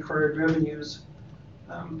raise the required revenues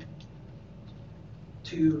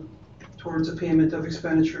towards the payment of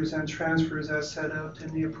expenditures and transfers as set out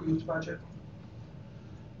in the approved budget.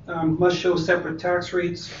 must show separate tax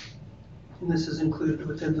rates, and this is included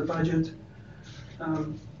within the budget.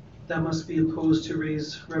 That must be imposed to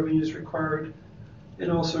raise revenues required. It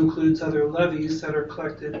also includes other levies that are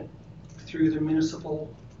collected through the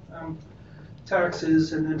municipal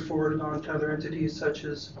taxes and then forwarded on to other entities such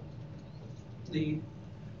as the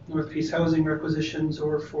North Peace Housing requisitions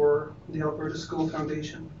or for the Alberta School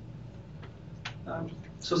Foundation.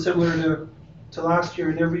 So similar to last year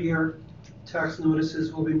and every year, tax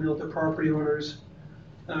notices will be mailed to property owners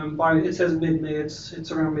by, it says mid-May,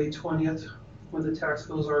 it's around May 20th when the tax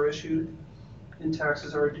bills are issued, and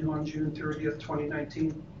taxes are due on June 30th,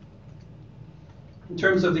 2019. In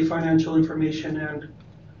terms of the financial information and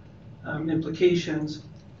implications,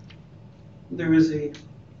 there is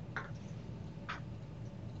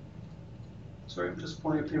sorry, I'm just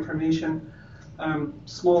pulling up the information.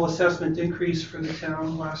 Small assessment increase for the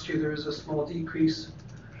town. Last year there was a small decrease.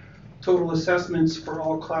 Total assessments for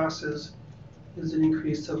all classes is an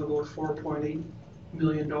increase of about $4.8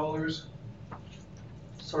 million.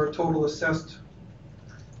 So our total assessed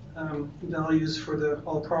values for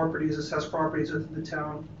all properties, assessed properties within the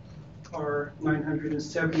town, are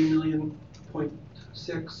 $970.6 million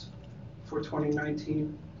for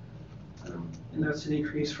 2019. And that's an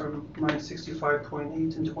increase from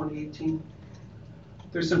 $965.8 in 2018.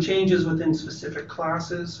 There's some changes within specific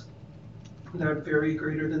classes that vary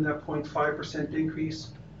greater than that 0.5%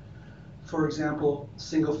 increase. For example,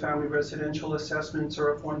 single-family residential assessments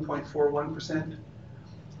are up 1.41%,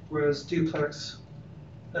 whereas duplex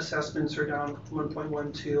assessments are down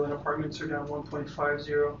 1.12 and apartments are down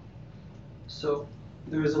 1.50. So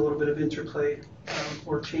there is a little bit of interplay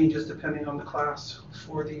or changes depending on the class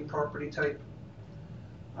for the property type.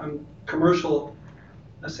 Commercial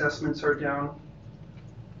assessments are down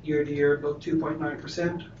year to year about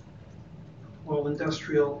 2.9%, while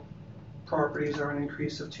industrial properties are an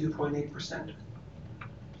increase of 2.8%.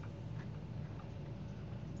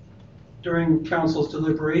 During council's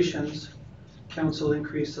deliberations, council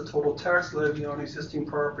increased the total tax levy on existing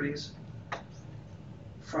properties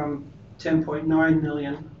from $10.9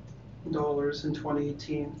 million in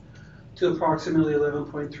 2018 to approximately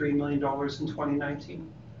 $11.3 million in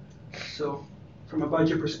 2019. So from a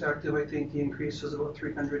budget perspective, I think the increase was about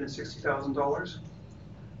 $360,000.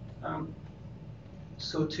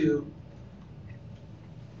 So to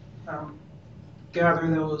gather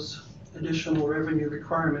those additional revenue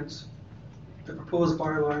requirements, the proposed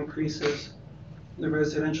bylaw increases the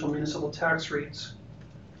residential municipal tax rates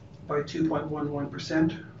by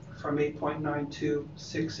 2.11% from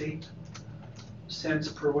 8.9268 cents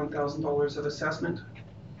per $1,000 of assessment,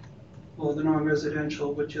 while the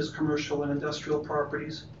non-residential, which is commercial and industrial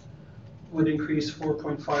properties, would increase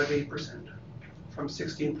 4.58% from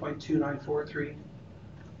 16.2943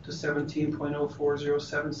 to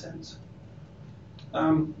 17.0407 cents.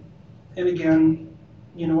 And again,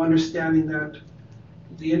 understanding that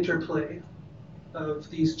the interplay of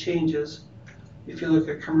these changes, if you look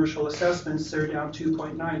at commercial assessments, they're down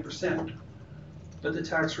 2.9%, but the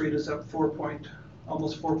tax rate is up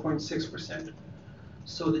almost 4.6%.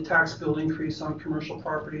 So the tax bill increase on commercial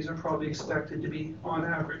properties are probably expected to be, on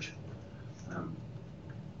average,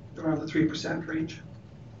 around the 3% range,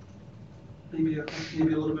 maybe a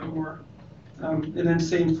little bit more. And then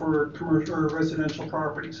same for commercial or residential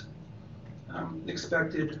properties.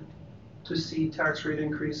 Expected to see tax rate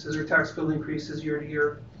increases or tax bill increases year to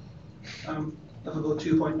year of about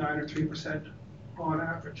 2.9 or 3% on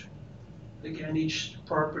average. Again, each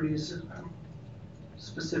property is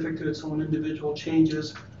specific to its own individual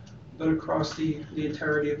changes, but across the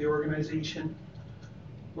entirety of the organization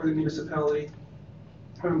or the municipality,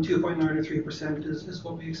 2.9 or 3% is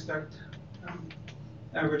what we expect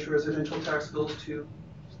average residential tax bills to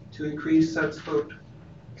increase. That's about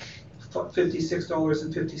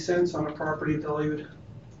 $56.50 on a property valued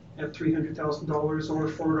at $300,000 or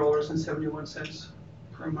 $4.71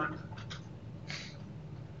 per month.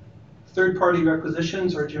 Third-party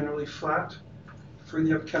requisitions are generally flat for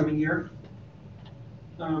the upcoming year.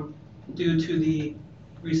 Due to the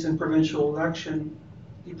recent provincial election,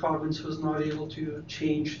 the province was not able to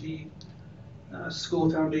change the school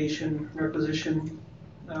foundation requisition,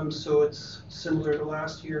 so it's similar to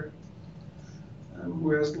last year.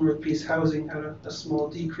 Whereas North Peace Housing had a small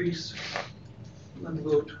decrease of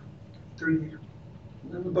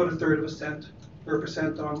about a third of a cent or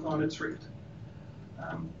percent on its rate.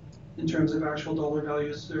 In terms of actual dollar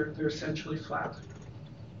values, they're essentially flat.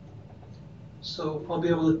 So I'll be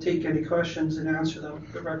able to take any questions and answer them.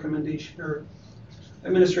 The recommendation or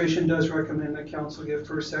administration does recommend that council give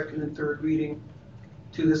first, second, and third reading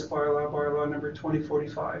to this bylaw number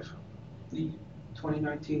 2045, the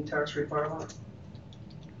 2019 tax rate bylaw.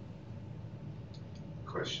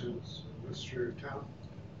 Questions, Mr. Town?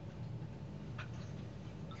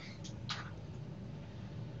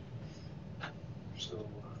 So,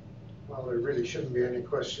 well, there really shouldn't be any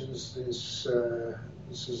questions. This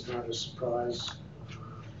is not a surprise.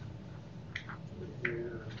 Yeah,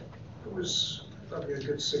 it was probably a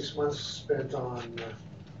good 6 months spent on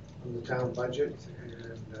the town budget,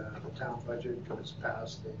 and the town budget was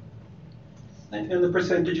passed. And the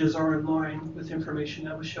percentages are in line with information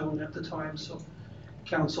that was shown at the time, so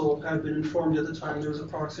council had been informed at the time there was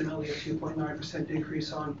approximately a 2.9%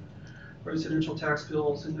 increase on residential tax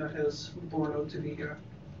bills, and that has borne out to be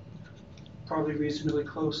probably reasonably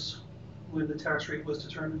close when the tax rate was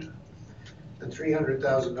determined. And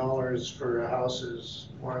 $300,000 for a house is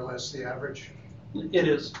more or less the average? It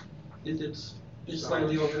is. It's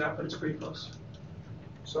slightly over that, but it's pretty close.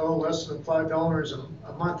 So less than $5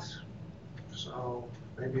 a month. So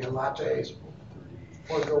maybe a latte,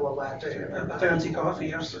 forego a latte. A fancy coffee,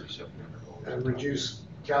 yes. And reduce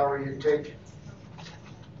calorie intake.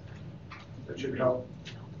 That should help.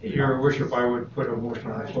 Your Worship, I would put a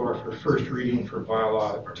motion on the floor for first reading for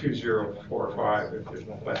bylaw 2045 if there's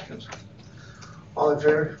no questions. All in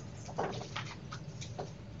favor?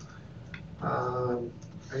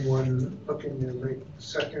 Anyone looking to make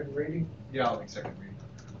second reading? Yeah, I'll make second reading.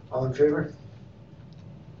 All in favor?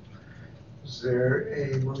 Is there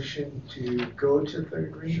a motion to go to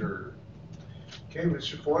third reading? Sure. Okay,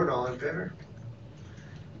 Mr. Ford, all in favor?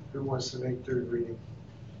 Who wants to make third reading?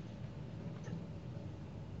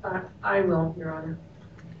 I will, Your Honor.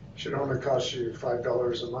 Should only cost you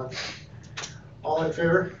 $5 a month. All in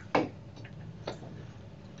favor?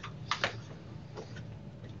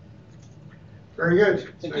 Very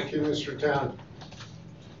good. Thank you, Mr. Town.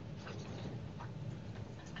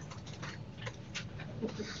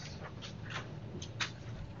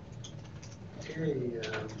 Okay.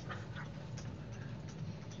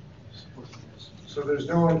 So there's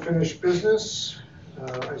no unfinished business.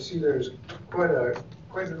 I see there's quite a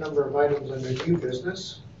number of items under new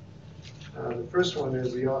business. The first one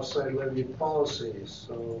is the offsite levy policy.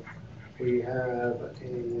 So we have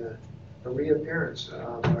a reappearance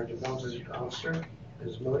of our development officer,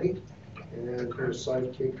 Ms. Modi, and her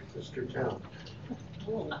sidekick, Mr. Town.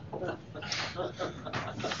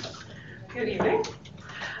 Good evening.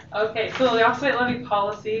 Okay, so the offsite levy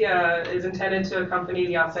policy is intended to accompany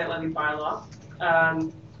the offsite levy bylaw.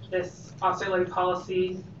 This offsite levy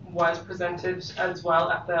policy was presented as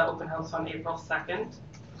well at the open house on April 2nd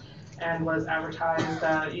and was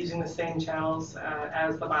advertised using the same channels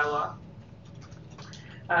as the bylaw.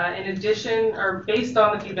 In addition, or based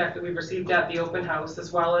on the feedback that we've received at the open house,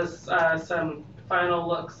 as well as some final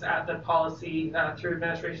looks at the policy through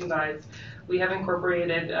administration's eyes, we have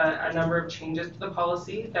incorporated a number of changes to the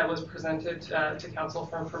policy that was presented to council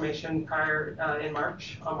for information prior in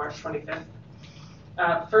March, on March 25th.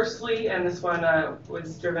 Firstly, and this one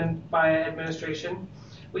was driven by administration,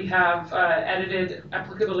 we have edited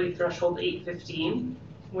applicability threshold 815,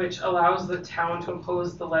 which allows the town to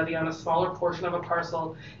impose the levy on a smaller portion of a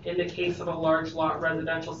parcel in the case of a large lot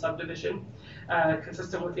residential subdivision,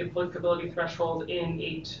 consistent with the applicability threshold in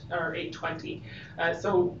 820.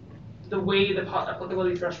 So the way the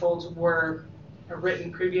applicability thresholds were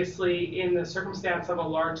written previously, in the circumstance of a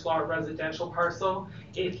large lot residential parcel,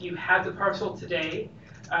 if you had the parcel today,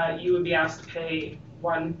 you would be asked to pay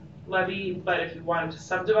one levy, but if you wanted to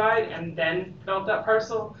subdivide and then develop that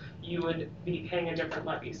parcel, you would be paying a different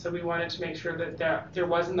levy. So we wanted to make sure that there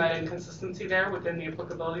wasn't that inconsistency there within the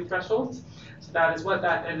applicability thresholds. So that is what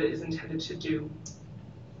that edit is intended to do.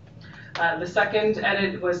 The second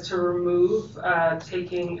edit was to remove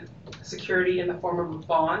taking security in the form of a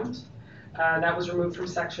bond. That was removed from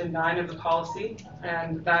section 9 of the policy,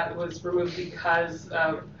 and that was removed because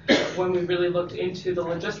when we really looked into the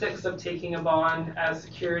logistics of taking a bond as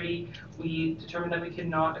security, we determined that we could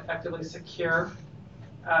not effectively secure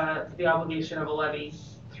the obligation of a levy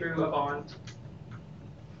through a bond.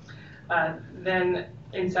 Then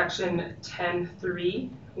in section 10.3,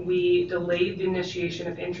 we delayed the initiation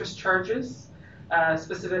of interest charges.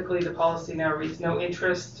 Specifically, the policy now reads, no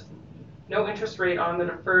interest rate on the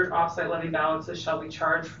deferred offsite levy balances shall be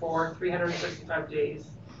charged for 365 days.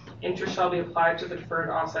 Interest shall be applied to the deferred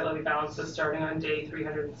offsite levy balances starting on day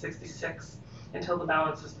 366 until the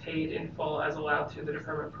balance is paid in full as allowed through the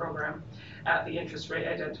deferment program at the interest rate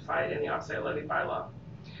identified in the offsite levy bylaw.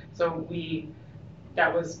 So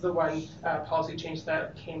that was the one policy change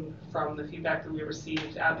that came from the feedback that we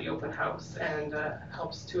received at the open house, and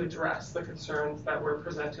helps to address the concerns that were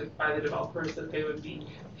presented by the developers that they would be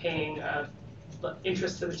paying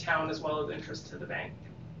interest to the town as well as interest to the bank.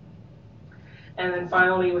 And then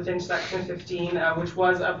finally, within section 15, which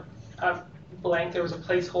was a blank, there was a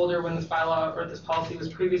placeholder when this bylaw or this policy was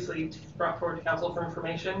previously brought forward to council for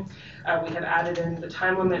information. We had added in the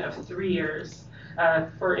time limit of 3 years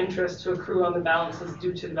for interest to accrue on the balances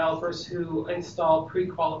due to developers who install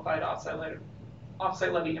pre-qualified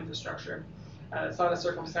offsite levy infrastructure. It's not a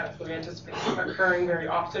circumstance that we anticipate occurring very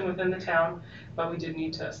often within the town, but we did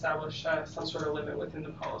need to establish some sort of limit within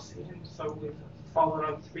the policy. And so we've followed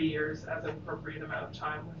on 3 years as an appropriate amount of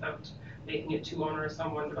time without making it too onerous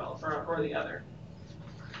on one developer or the other.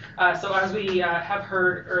 So as we have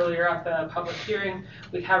heard earlier at the public hearing,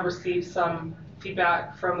 we have received some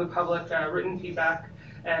feedback from the public, written feedback,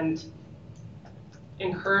 and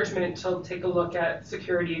encouragement to take a look at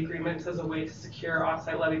security agreements as a way to secure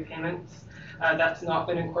offsite levy payments. That's not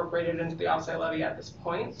been incorporated into the offsite levy at this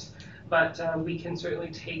point, but we can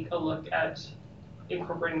certainly take a look at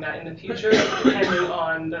incorporating that in the future, depending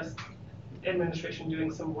on the administration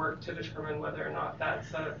doing some work to determine whether or not that's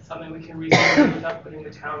something we can reasonably do without putting the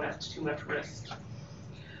town at too much risk.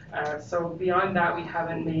 So beyond that, we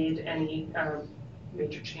haven't made any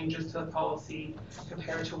major changes to the policy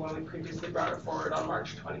compared to when we previously brought it forward on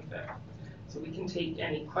March 25th. So we can take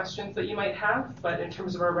any questions that you might have, but in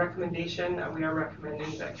terms of our recommendation, we are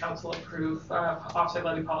recommending that council approve offsite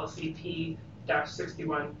levy policy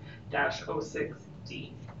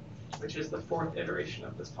P-61-06D, which is the 4th iteration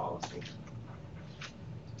of this policy.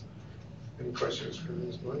 Any questions for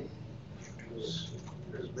Ms. Money?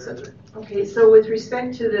 Okay, so with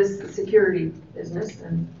respect to this security business,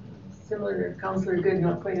 and similar to Councillor Good,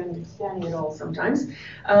 not quite understanding it all sometimes,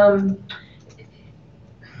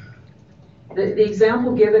 the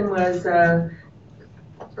example given was, or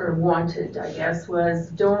wanted, I guess, was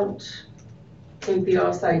don't take the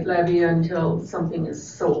offsite levy until something is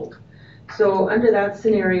sold. So under that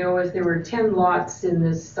scenario, if there were 10 lots in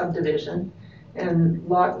this subdivision and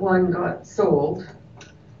lot 1 got sold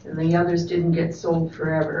and the others didn't get sold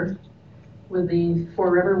forever, would the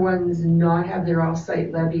forever ones not have their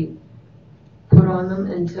offsite levy put on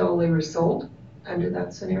them until they were sold under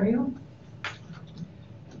that scenario?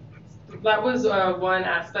 That was one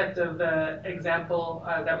aspect of the example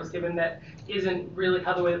that was given that isn't really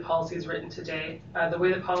how the way the policy is written today. The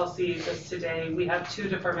way the policy is today, we have 2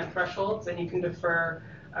 deferment thresholds, and you can defer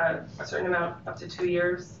a certain amount up to 2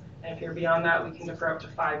 years. And if you're beyond that, we can defer up to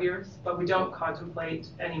 5 years. But we don't contemplate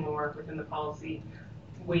anymore within the policy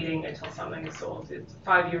waiting until something is sold.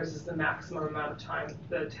 5 years is the maximum amount of time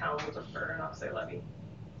the town will defer an offsite levy.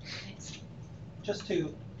 Just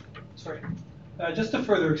to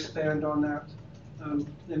further expand on that, and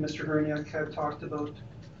Mr. Herniak had talked about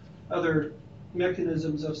other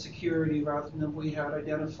mechanisms of security rather than we had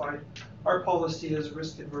identified. Our policy is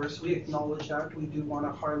risk adverse. We acknowledge that. We do want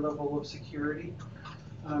a high level of security.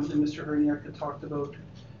 And Mr. Herniak had talked about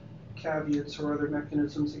caveats or other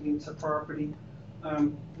mechanisms against the property.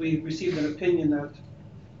 We received an opinion that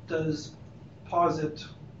does posit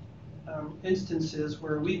instances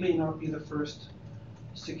where we may not be the first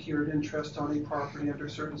secured interest on a property under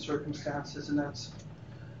certain circumstances, and that's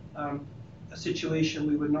a situation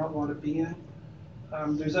we would not want to be in.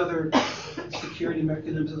 There's other security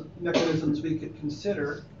mechanisms we could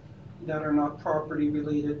consider that are not property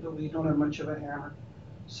related, but we don't have much of a hammer.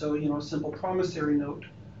 So, a simple promissory note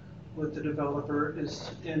with the developer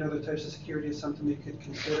and other types of security is something we could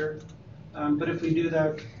consider. But if we do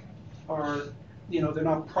that, they're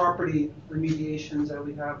not property remediations that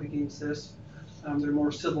we have against this. They're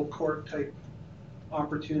more civil court type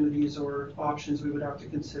opportunities or options we would have to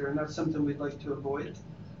consider, and that's something we'd like to avoid.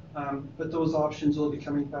 But those options will be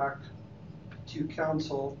coming back to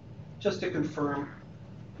council just to confirm,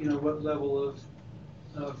 what level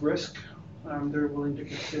of risk they're willing to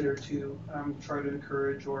consider to try to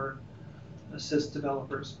encourage or assist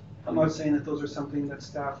developers. I'm not saying that those are something that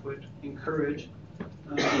staff would encourage,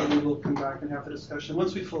 but we will come back and have the discussion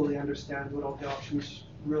once we fully understand what all the options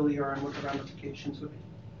really are and what the ramifications would be.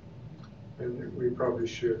 And we probably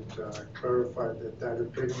should clarify that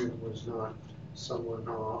opinion was not someone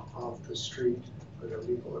off the street, but a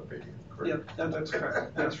legal opinion, correct? Yep, that's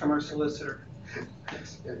correct. That's from our solicitor.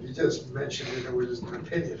 Yeah, you just mentioned it was an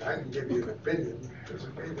opinion. I can give you an opinion. It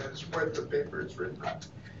doesn't mean that's what the paper is written on.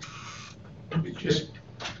 Just,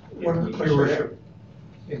 Your Worship,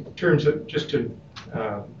 in terms of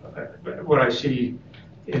what I see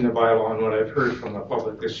in the bylaw and what I've heard from the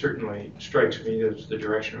public, this certainly strikes me as the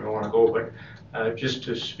direction we want to go. But just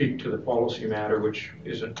to speak to the policy matter, which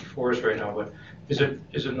isn't before us right now, but is it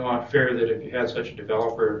not fair that if you had such a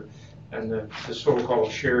developer and the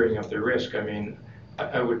so-called sharing of the risk, I mean,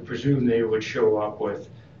 I would presume they would show up with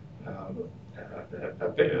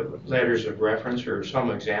letters of reference or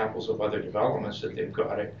some examples of other developments that they've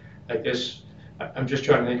got. Like this, I'm just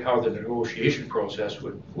trying to think how the negotiation process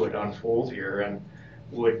would unfold here and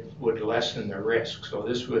would lessen the risk. So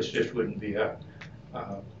this just wouldn't be a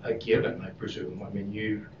given, I presume. I mean,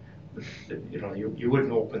 you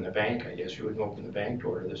wouldn't open the bank, I guess. You wouldn't open the bank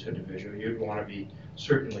door to this individual. You'd want to be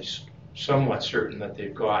certainly somewhat certain that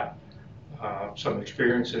they've got some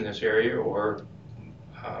experience in this area or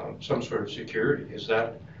some sort of security. Is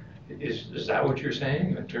that what you're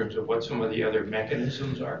saying in terms of what some of the other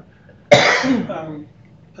mechanisms are?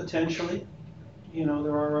 Potentially. You know,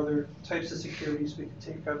 there are other types of securities we could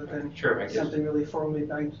take other than something really formally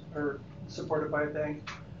banked or supported by a bank.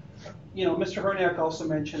 You know, Mr. Horniak also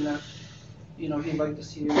mentioned that, you know, he'd like to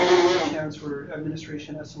see a chance where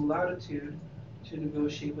administration has some latitude to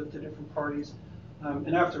negotiate with the different parties.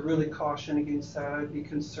 And I have to really caution against that. I'd be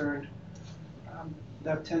concerned.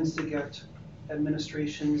 That tends to get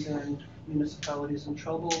administrations and municipalities in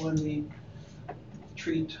trouble when we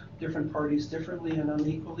treat different parties differently and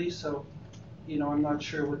unequally. So, you know, I'm not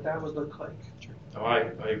sure what that would look like. Sure. No,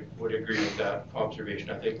 I would agree with that observation.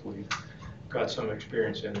 I think we've got some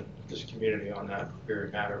experience in this community on that very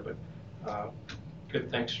matter, but good,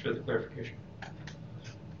 thanks for the clarification.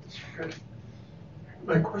 Good.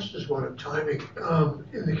 My question is one of timing.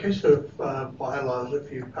 In the case of bylaws,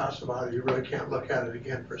 if you pass a bylaw, you really can't look at it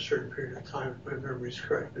again for a certain period of time. If my memory is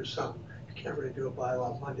correct, there's some, you can't really do a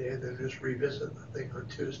bylaw Monday and then just revisit the thing on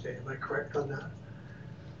Tuesday. Am I correct on that?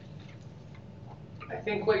 I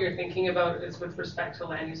think what you're thinking about is with respect to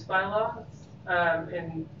land use bylaws.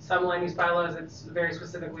 In some land use bylaws, it's very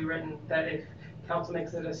specifically written that if council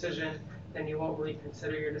makes a decision, then you won't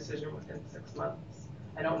reconsider your decision within 6 months.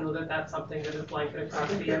 I don't know that that's something that is blanket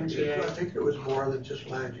across the MGA. I think it was more than just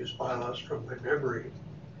land use bylaws from my memory.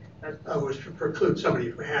 That was to preclude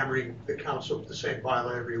somebody from hammering the council with the same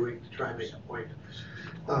bylaw every week to try and make a point.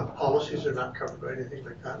 Policies are not covered by anything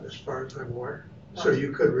like that as far as I'm aware. So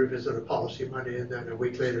you could revisit a policy Monday and then a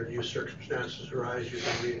week later new circumstances arise, you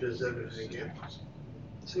can revisit it again.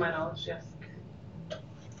 To my knowledge, yes.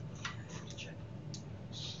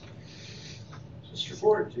 Mr.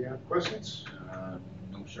 Ford, do you have questions?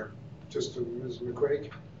 No, sir. Just to Ms.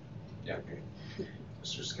 McQuaig? Yeah. Okay.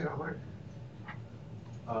 Mr. Scalhorn?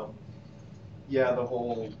 Yeah, the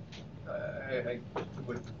whole, I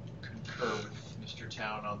would concur with Mr.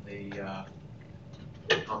 Town on the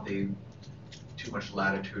too much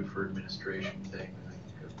latitude for administration thing. I think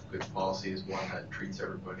a good policy is one that treats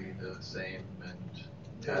everybody the same, and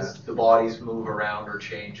as the bodies move around or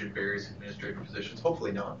change in various administrative positions,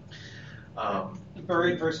 hopefully not.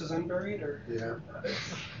 Buried versus unburied, or? Yeah.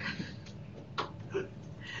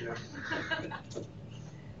 Yeah.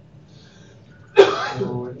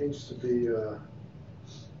 No, it needs to be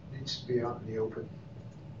out in the open.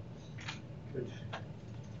 Good.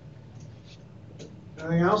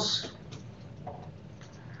 Anything else?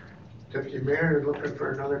 Deputy Mayor, you're looking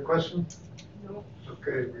for another question? No.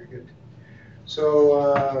 Okay, very good.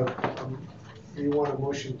 So, you want a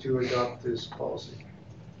motion to adopt this policy?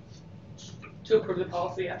 To approve the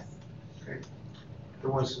policy, yes. Okay.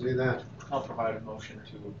 Who wants to do that? I'll provide a motion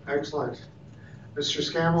to. Excellent. Mr.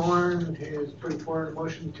 Scamahorn is putting forward a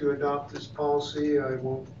motion to adopt this policy. I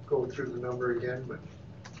won't go through the number again, but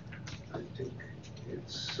I think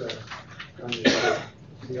it's on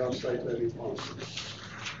the offsite levy policy.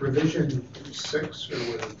 Revision 6 or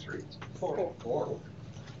was it 3? 4.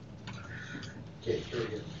 Okay, very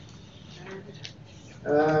good.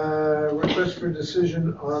 Request for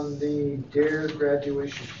decision on the DARE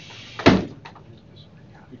graduation.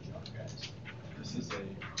 This is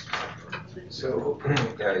So,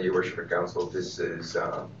 Your Worship of Council, this is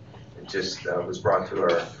just was brought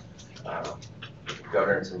to our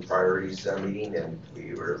governance and priorities meeting, and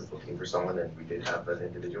we were looking for someone, and we did have an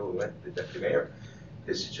individual who went, the deputy mayor.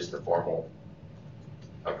 This is just a formal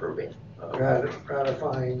approving.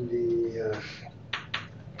 Ratifying the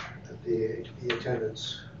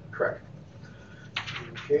attendance. Correct.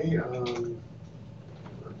 Okay.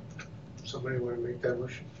 Somebody want to make that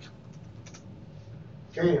motion?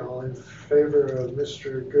 Okay, all in favor of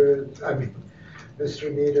Mr.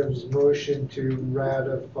 Needham's motion to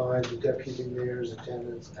ratify the deputy mayor's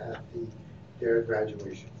attendance at the DARE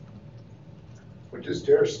graduation. What does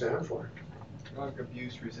DARE stand for? Drug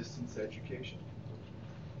Abuse Resistance Education.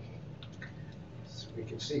 So we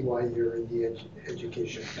can see why you're in the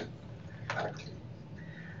education act.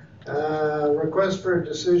 Request for a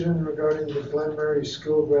decision regarding the Glenmary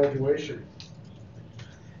School graduation.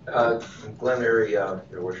 Glenmary,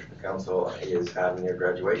 Your Worship of Council, is having their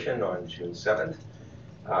graduation on June 7th.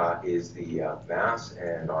 is the mass,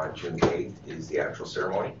 and on June 8th is the actual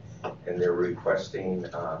ceremony. And they're requesting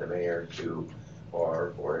the mayor to,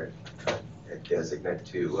 or a designate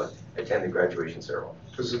to attend the graduation ceremony.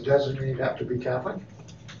 Does the designate have to be Catholic?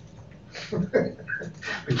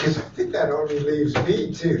 Because I think that only leaves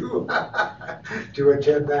me to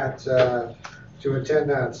attend that.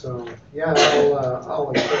 So yeah,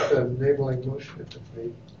 I'll accept the enabling motion if it's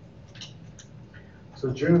made.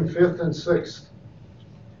 So June 5th and 6th.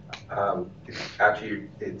 Actually,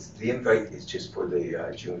 the invite is just for the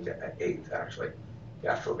June 8th, actually, the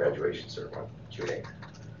actual graduation ceremony, June 8th.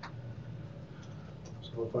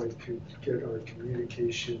 So if I could get our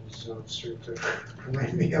communications officer to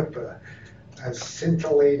write me up a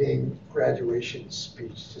scintillating graduation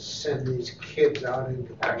speech to send these kids out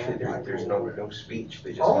into the Actually, there's no speech,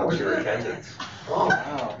 they just Oh. want your attendance. Oh,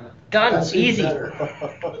 Done, that's easy. better.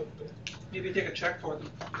 Maybe take a check for them.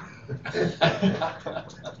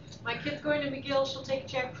 My kid's going to McGill, she'll take a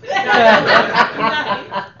check.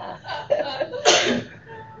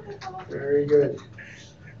 Very good.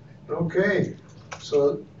 Okay,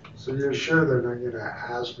 so you're sure they're not gonna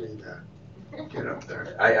ask me to get up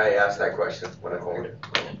there? I asked that question when I'm home.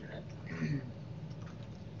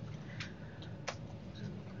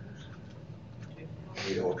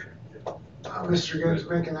 Need a motion. Mr. Gibbs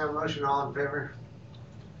making that motion, all in favor?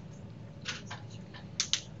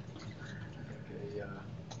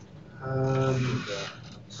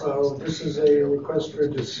 So this is a request for a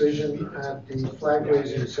decision at the flag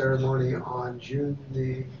raising ceremony on June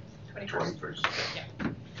the 21st.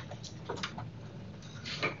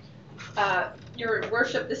 Your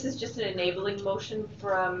worship, this is just an enabling motion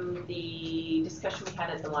from the discussion we had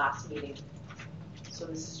at the last meeting. So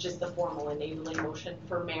this is just the formal enabling motion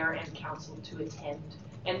for mayor and council to attend,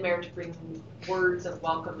 and mayor to bring words of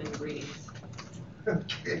welcome and greetings.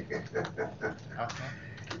 Okay.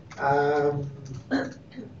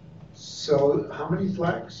 So how many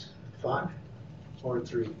flags? 5 or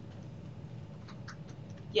 3?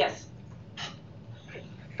 Yes,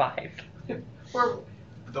 5. we're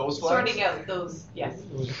Those flags? sorting out those, yes.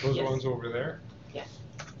 Those Yes. ones over there? Yes,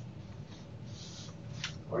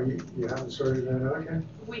 Or you haven't sorted that out yet?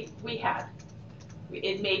 we had.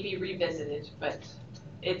 It may be revisited, but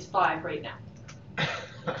it's 5 right now.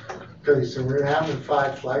 Okay, so we're having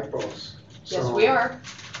 5 flagpoles. Yes, So- we are.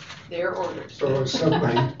 They're ordered. So if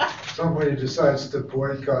somebody decides to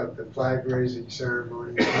boycott the flag raising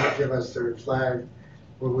ceremony, not give us their flag,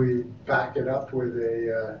 will we back it up with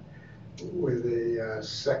a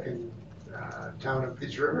second Town of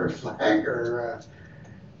Peace River flag, or?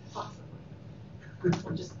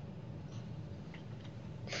 Possibly. Just,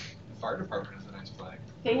 The fire department has a nice flag.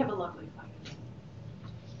 they have a lovely flag.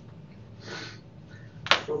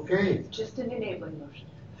 Okay, Just an enabling motion.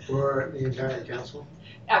 for the entire council?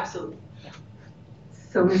 Absolutely.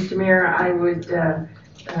 So, Mr. Mayor, I would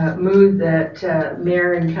move that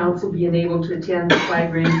mayor and council be enabled to attend the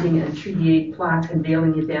flag raising and Treaty 8 plaque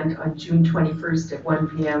unveiling event on June 21st at 1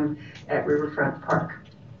 p.m. at Riverfront Park,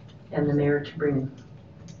 and the mayor to bring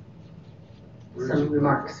some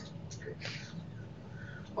remarks.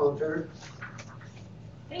 All in favor?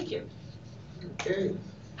 Thank you. Okay.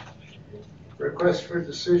 Request for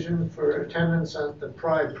decision for attendance at the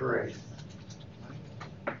Pride Parade.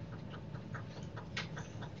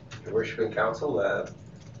 Your worship and council,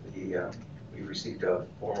 we received a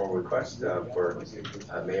formal request for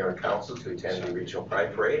mayor and council to attend the regional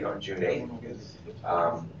pride parade on June 8th.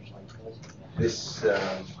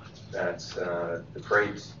 The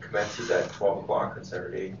parade commences at 12 o'clock on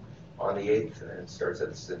Saturday on the 8th, and it starts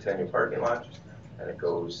at the Centennial parking lot, and it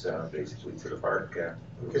goes basically to the park.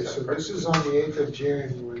 Okay, so this is on the 8th of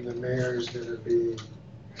June when the mayor is going to be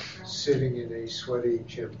sitting in a sweaty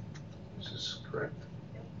gym. Is this correct?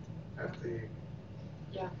 At the,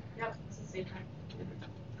 Yeah, it's the same time.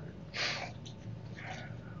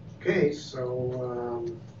 okay, so,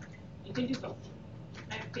 You can do both.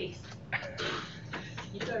 I have faith.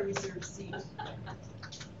 You gotta reserve seats.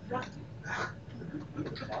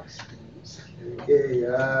 okay,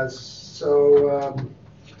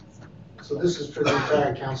 so this is for the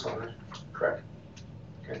entire council, right? Correct.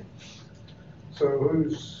 Okay. So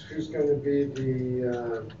who's going to be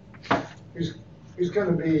the, who's going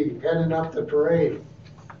to be heading up the parade?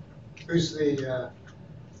 Who's the,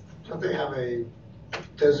 don't they have a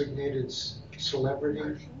designated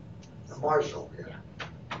celebrity? A marshal, yeah.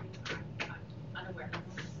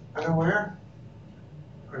 Unaware?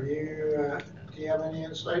 Are you, do you have any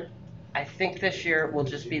insight? I think this year will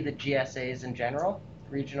just be the GSAs in general,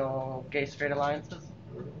 Regional Gay Straight Alliances.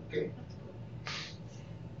 Okay.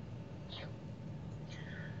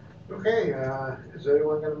 Okay, is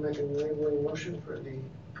anyone gonna make an enabling motion for the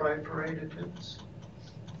Pride Parade attendance?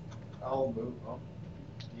 I'll move on.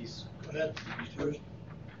 He's, Go ahead. yours.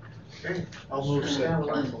 Okay. I'll move Mr. said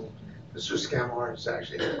Scanlon. council. Mr. Scanlon has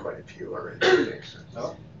actually had quite a few already today,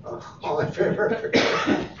 so. Oh. All in favor?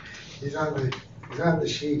 He's on the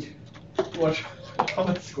sheet. Watch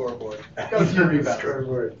on the scoreboard. Got a few rebounds.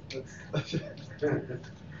 Scoreboard.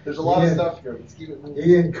 There's a lot of Ian- stuff here. Let's keep it moving.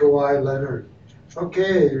 Ian Kawhi Leonard.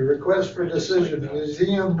 Okay, request for decision,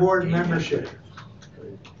 museum board membership.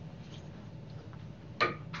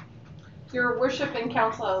 Your worship and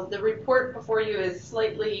council, the report before you is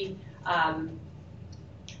slightly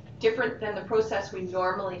different than the process we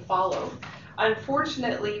normally follow.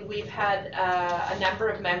 Unfortunately, we've had a number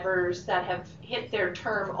of members that have hit their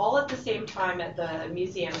term all at the same time at the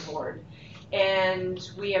museum board. And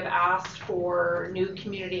we have asked for new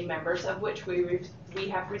community members, of which we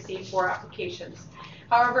have received 4 applications.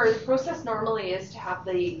 However, the process normally is to have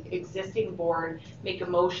the existing board make a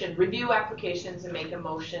motion, review applications and make a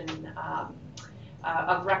motion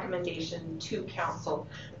of recommendation to council,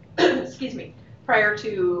 excuse me, prior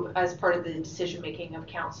to, as part of the decision-making of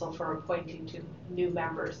council for appointing to new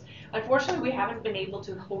members. Unfortunately, we haven't been able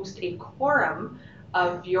to host a quorum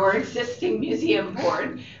of your existing museum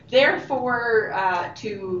board. Therefore,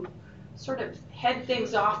 to sort of head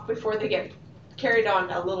things off before they get carried on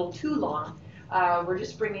a little too long, we're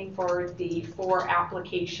just bringing forward the 4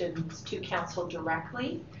 applications to council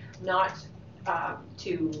directly, not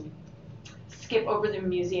to skip over the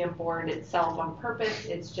museum board itself on purpose.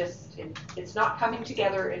 It's just, it's not coming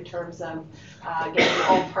together in terms of getting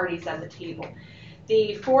all parties at the table.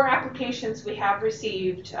 The 4 applications we have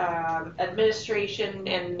received, administration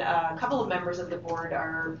and a couple of members of the board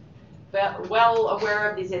are well aware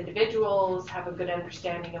of these individuals, have a good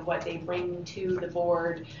understanding of what they bring to the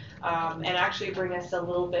board, and actually bring us a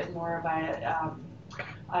little bit more of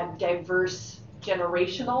a diverse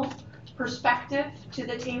generational perspective to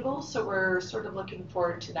the table. So we're sort of looking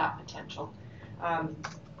forward to that potential.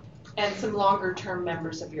 And some longer term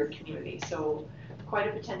members of your community. So quite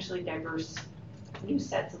a potentially diverse new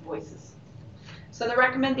sets of voices. So the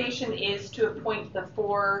recommendation is to appoint the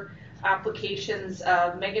 4 applications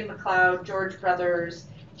of Megan McLeod, George Brothers,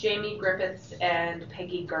 Jamie Griffiths, and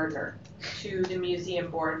Peggy Gardner to the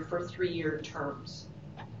museum board for 3-year terms.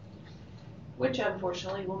 Which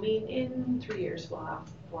unfortunately will mean in 3 years we'll have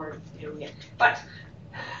board new again. But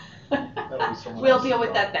we'll deal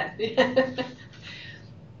with that then.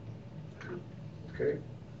 Okay.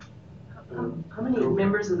 How many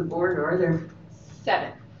members of the board are there?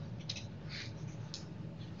 7.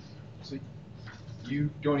 So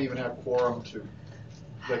you don't even have quorum to,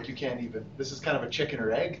 like you can't even, this is kind of a chicken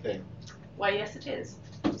or egg thing. Why, yes it is.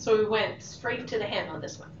 So we went straight to the hen on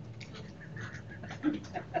this one.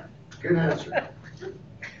 Good answer.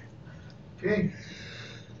 Okay.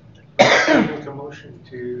 Make a motion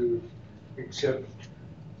to accept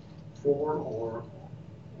 4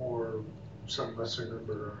 or some lesser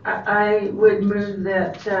number. I would move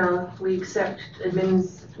that we accept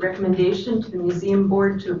admin's recommendation to the museum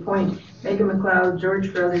board to appoint Megan McLeod,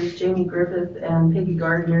 George Brothers, Jamie Griffith, and Peggy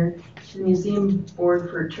Gardner to the museum board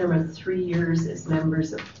for a term of 3 years as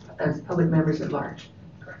public members at large.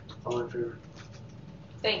 All in favor?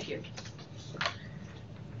 Thank you.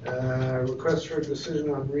 Request for a decision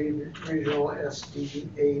on regional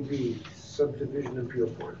SDAB subdivision appeal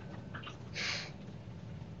board.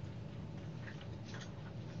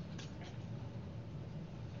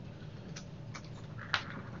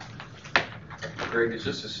 Greg, is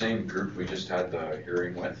this the same group we just had the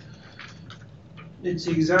hearing with? It's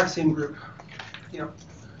the exact same group, yeah.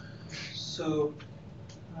 So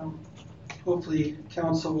hopefully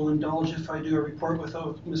council will indulge if I do a report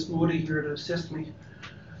without Ms. Modi here to assist me.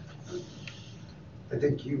 I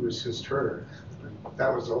think you assist her.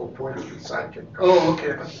 That was the whole point of the sidekick. Oh,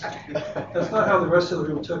 okay. That's not how the rest of the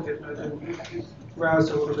room took it. I've been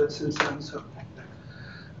roused a little bit since then, so.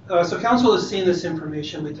 So council has seen this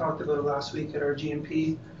information. We talked about it last week at our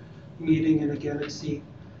GMP meeting, and again, it's the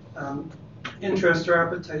interest or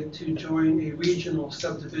appetite to join a regional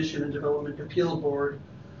subdivision and development appeal board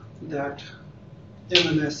that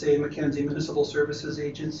MMSA, Mackenzie Municipal Services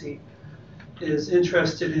Agency, is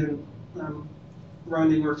interested in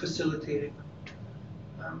running or facilitating.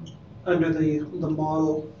 Under the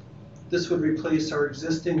model, this would replace our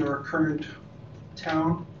existing or current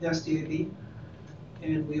town SDAB,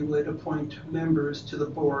 and we would appoint members to the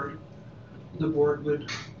board. The board would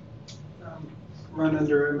run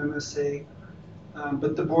under MMSA,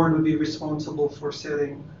 but the board would be responsible for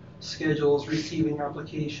setting schedules, receiving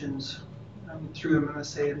applications through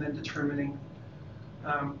MMSA, and then determining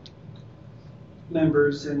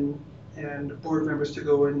members and board members to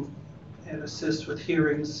go in and assist with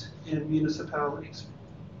hearings in municipalities.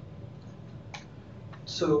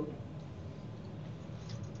 So,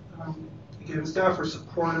 again, staff are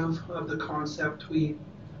supportive of the concept. We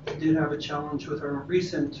did have a challenge with our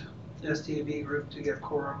recent SDAB group to get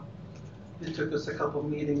quorum. It took us a couple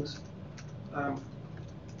meetings.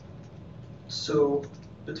 So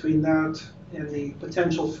between that and the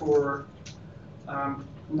potential for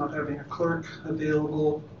not having a clerk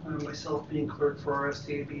available, myself being clerk for our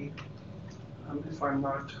SDAB, if I'm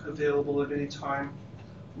not available at any time,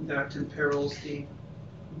 that imperils the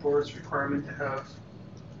board's requirement to have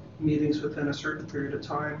meetings within a certain period of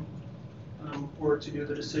time, or to do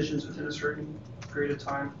the decisions within a certain period of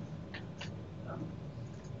time.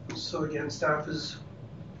 So again, staff is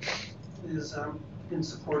in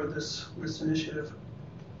support of this initiative.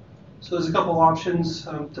 So there's a couple options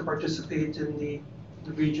to participate in the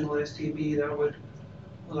regional SDB that would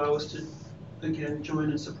allow us to, again, join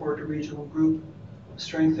and support a regional group,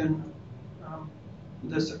 strengthen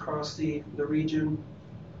this across the region.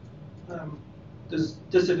 The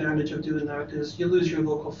disadvantage of doing that is you lose your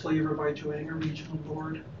local flavor by joining a regional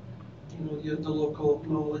board. The local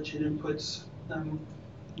knowledge and inputs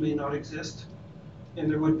may not exist, and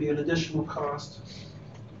there would be an additional cost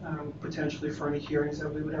potentially for any hearings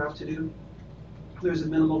that we would have to do. There's a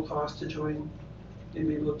minimal cost to join,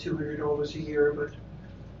 maybe about $200 a year, but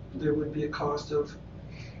there would be a cost of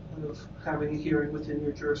having a hearing within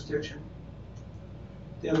your jurisdiction.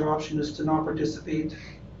 The other option is to not participate.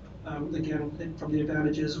 Again, from the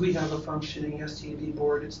advantages, we have a functioning STB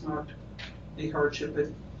board. It's not a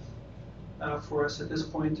hardship for us at this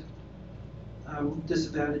point.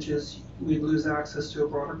 Disadvantages, we lose access to a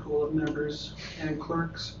broader pool of members and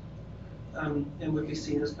clerks, and would be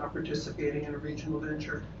seen as not participating in a regional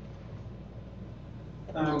venture.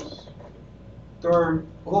 There are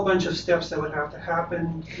a whole bunch of steps that would have to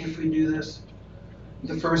happen if we do this.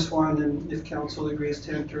 The first one, and if council agrees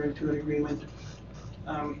to enter into an agreement,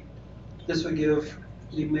 this would give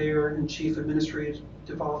the mayor and chief administrative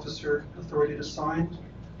officer authority to sign.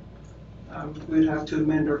 We'd have to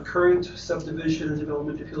amend our current subdivision and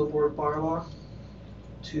development appeal board bylaw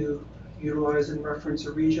to utilize and reference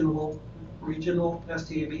a regional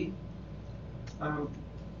SDAB.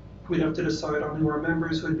 We'd have to decide on who our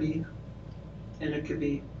members would be, and it could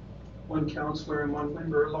be one councillor and one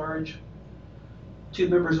member at large, 2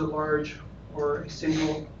 members at large, or a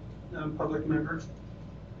single public member.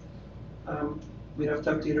 We'd have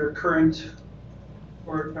to update our current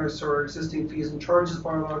our existing fees and charges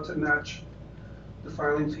bylaw to match the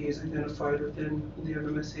filing fees identified within the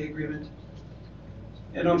MMSA agreement.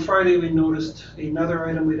 And on Friday, we noticed another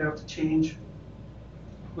item we'd have to change,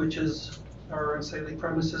 which is our unsightly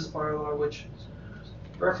premises bylaw, which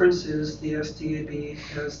references the SDAB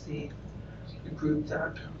as the group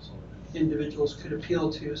that individuals could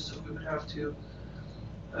appeal to. So we would have to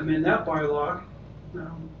amend that bylaw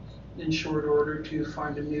in short order to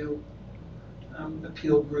find a new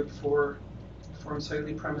appeal group for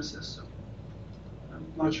unsightly premises. So I'm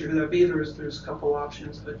not sure who that be. There's a couple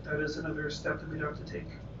options, but that is another step that we'd have to take.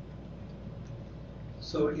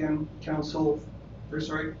 So again,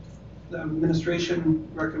 the administration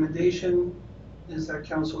recommendation is that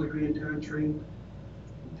council agree into entering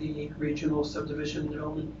the regional subdivision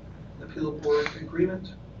development appeal board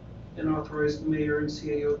agreement and authorize the mayor and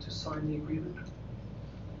CAO to sign the agreement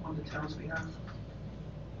on the town's behalf.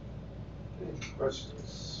 Any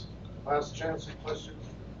questions? Last chance of questions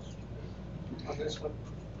on this one?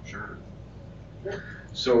 Sure.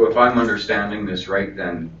 So if I'm understanding this right,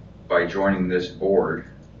 then by joining this board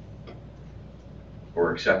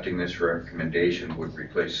or accepting this recommendation would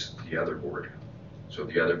replace the other board. So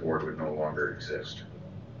the other board would no longer exist.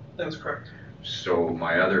 That's correct. So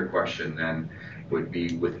my other question then would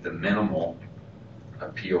be, with the minimal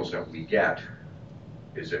appeals that we get,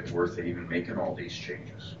 is it worth even making all these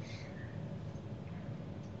changes?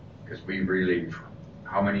 Because we really,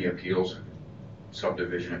 how many appeals,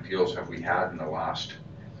 subdivision appeals have we had in the last,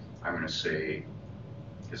 I'm going to say,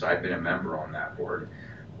 because I've been a member on that board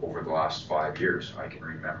over the last 5 years, I can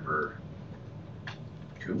remember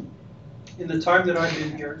 2. In the time that I've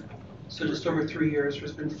been here, so just over 3 years,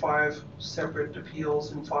 there's been 5 separate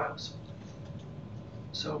appeals and files.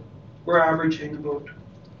 So we're averaging about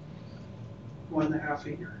 1.5 a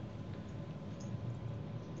year.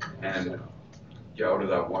 And yeah,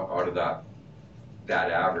 out of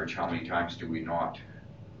that average, how many times do we not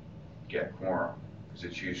get quorum? Because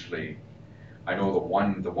it's usually, I know the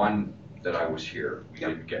one that I was here, we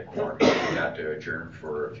didn't get quorum. We had to adjourn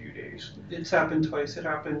for a few days. It's happened twice. It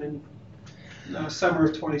happened in summer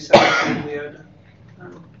of 2017. We had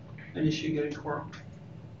an issue getting quorum.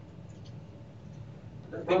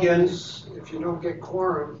 Again, if you don't get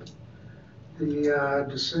quorum, the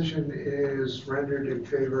decision is rendered in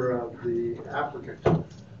favor of the applicant.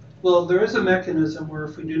 Well, there is a mechanism where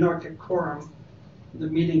if we do not get quorum, the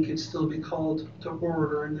meeting could still be called to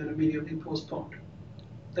order and then immediately postponed.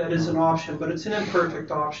 That is an option, but it's an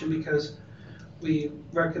imperfect option because we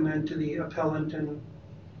recommend to the appellant and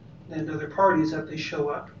other parties that they show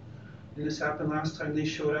up. And this happened last time, they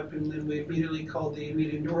showed up and then we immediately called the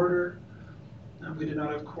meeting to order. We did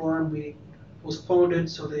not have quorum, we postponed it,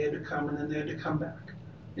 so they had to come and then they had to come back.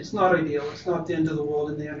 It's not ideal, it's not the end of the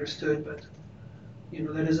world and they understood, but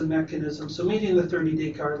that is a mechanism. So meeting the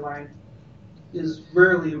 30-day guideline is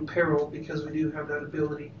rarely imperiled because we do have that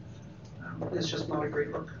ability. It's just not a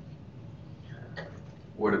great look.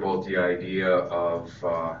 What about the idea of,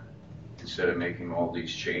 instead of making all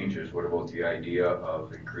these changes, what about the idea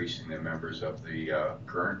of increasing the members of the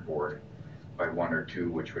current board by 1 or 2,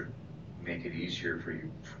 which would make it easier for you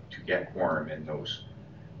to get quorum in those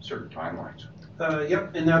certain timelines?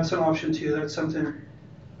 Yep, and that's an option too. That's something,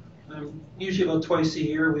 usually about twice a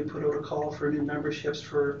year, we put out a call for new memberships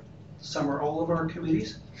for some or all of our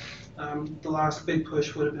committees. The last big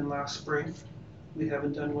push would have been last spring. We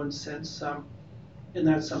haven't done one since. And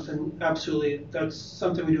that's something, absolutely, that's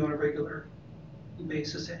something we do on a regular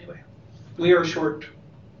basis anyway. We are short,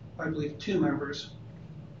 I believe, 2 members,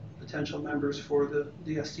 potential members for the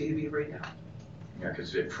SDAV right now. Yeah,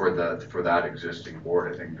 because for that existing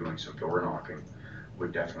board, I think doing some door knocking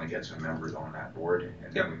would definitely get some members on that board,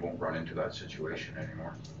 and then we won't run into that situation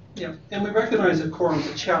anymore. Yeah, and we recognize that quorum's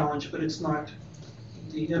a challenge, but it's not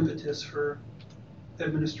the impetus for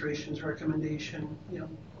administration's recommendation.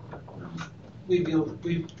 We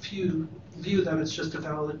view that it's just a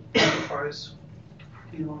valid enterprise,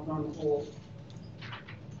 on the whole.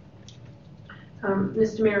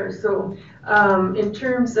 Mr. Mayor, so in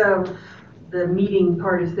terms of the meeting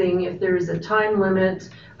part of thing, if there's a time limit,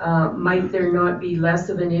 might there not be less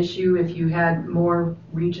of an issue if you had more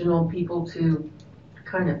regional people to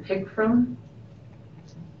kind of pick from?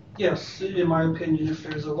 Yes, in my opinion, if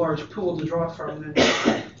there's a large pool to draw from,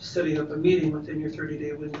 then setting up a meeting within your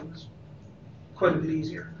 30-day window is quite a bit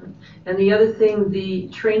easier. And the other thing, the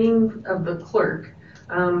training of the clerk,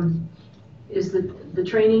 is the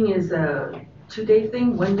training is a 2-day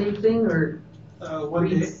thing, 1-day thing, or 1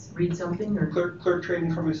 day. Read something, or clerk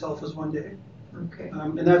training for myself is 1 day. Okay.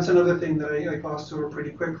 And that's another thing that I glossed over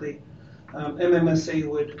pretty quickly. MMSA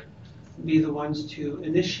would be the ones to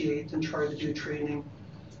initiate and try to do training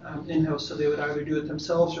in-house, so they would either do it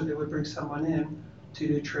themselves or they would bring someone in to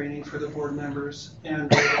do training for the board members and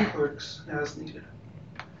the clerks as needed.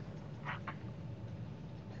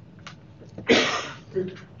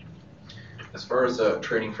 As far as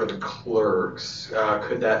training for the clerks,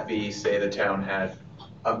 could that be, say the town had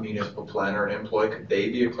a municipal planner and employee, could they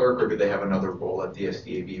be a clerk, or do they have another role at the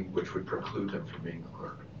SDAV which would preclude them from being a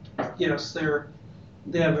clerk? Yes,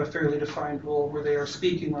 they have a fairly defined role where they are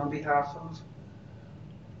speaking on behalf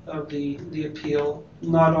of the appeal,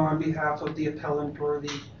 not on behalf of the appellant or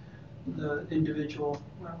the individual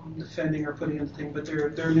defending or putting in the thing, but they're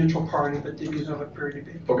a neutral party, but they do have a pretty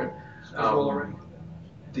big role already.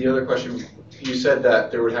 The other question, you said that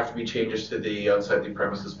there would have to be changes to the unsightly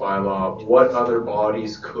premises bylaw. What other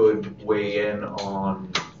bodies could weigh in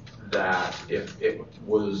on that if it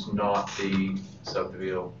was not the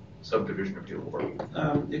subdivision appeal board?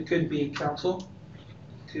 It could be council,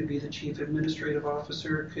 could be the chief administrative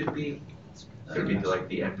officer, could be like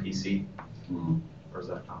the NPC, or is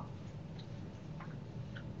that not?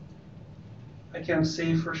 I can't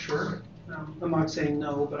say for sure. I'm not saying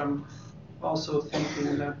no, but I'm also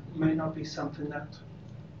thinking that might not be something that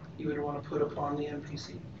you would want to put upon the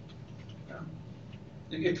NPC.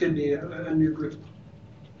 It could be a new group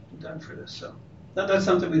done for this, so that's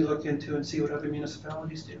something we look into and see what other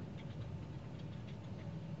municipalities do.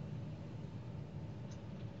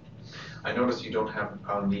 I notice you don't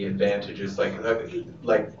have the advantages,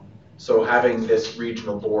 so having this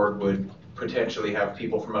regional board would potentially have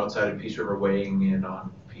people from outside of Peace River weighing in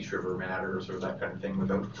on Peace River matters or that kind of thing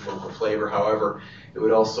without local flavor. However, it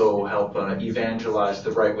would also help evangelize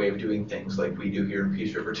the right way of doing things like we do here in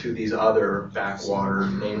Peace River to these other backwater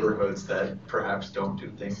neighborhoods that perhaps don't do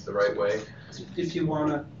things the right way. If you want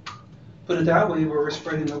to put it that way, where we're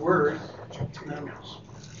spreading the word,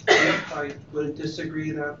 I wouldn't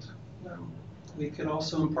disagree that we could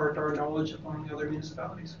also impart our knowledge upon the other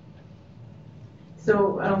municipalities.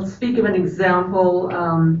 So I'll speak of an example.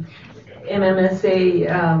 MMSA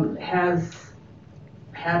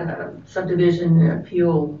had a subdivision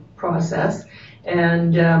appeal process,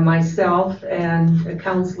 and myself and a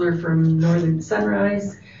counselor from Northern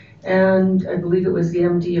Sunrise, and I believe it was the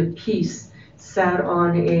MD of Peace, sat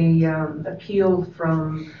on a appeal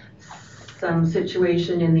from some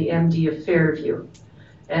situation in the MD of Fairview.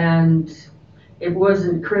 And it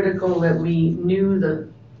wasn't critical that we knew the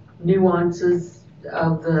nuances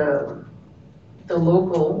of the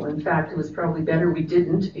local. In fact, it was probably better we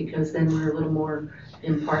didn't, because then we're a little more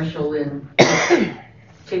impartial in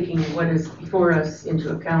taking what is before us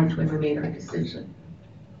into account when we made our decision.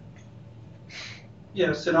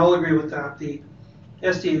 Yes, and I'll agree with that. The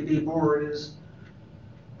SDAB board is,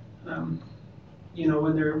 you know,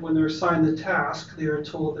 when they're assigned the task, they are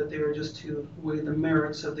told that they are just to weigh the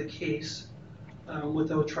merits of the case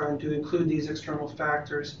without trying to include these external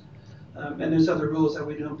factors. And there's other rules that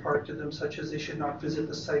we do impart to them, such as they should not visit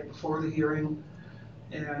the site before the hearing,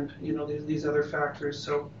 and you know these other factors.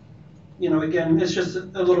 So, you know, again, it's just a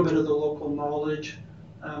little bit of the local knowledge,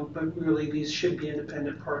 but really these should be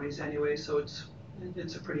independent parties anyway. So it's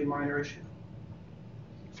a pretty minor issue.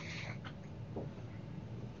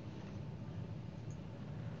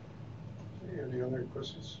 Any other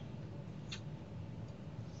questions?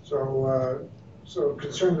 So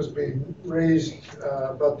concern was being raised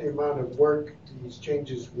about the amount of work these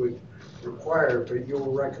changes would require, but you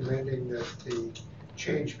were recommending that the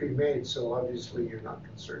change be made, so obviously you're not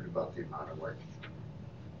concerned about the amount of work.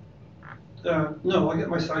 No, I get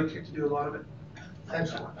my sidekick to do a lot of it.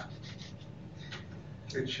 Excellent.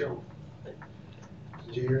 Good show.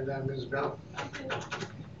 Did you hear that, Ms. Bell?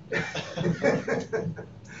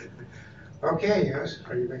 Okay, yes,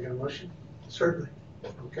 are you making a motion? Certainly.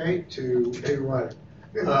 Okay, to do what?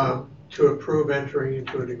 To approve entering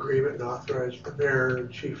into an agreement and authorize the mayor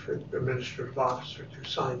and chief administrative officer to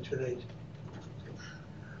sign tonight.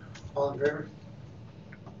 All in favor?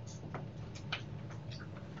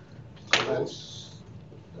 So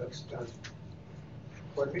that's done.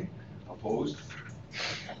 Pardon me? Opposed?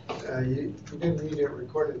 You didn't need it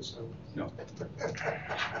recorded, so. No.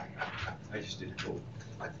 I just didn't vote.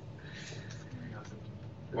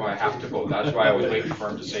 Well, I have to vote. That's why I was waiting for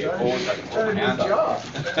him to say opposed. I can hold my hand up.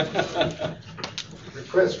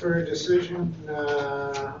 Request for a decision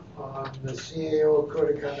on the CAO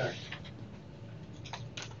code of conduct.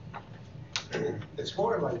 It's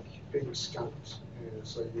more like being skunked,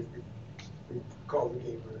 so you call the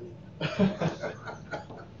game early.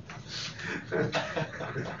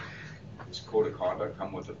 Does code of conduct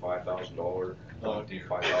come with a $5,000,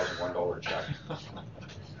 $5,001 check?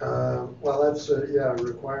 Well, that's a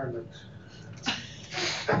requirement.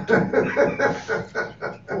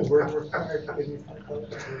 We're required to give you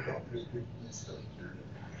 $5,000.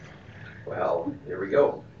 Well, here we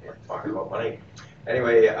go. We're talking about money.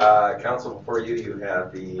 Anyway, council, before you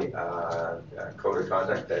have the code of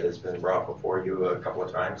conduct that has been brought before you a couple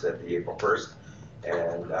of times at the April 1st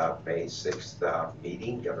and May 6th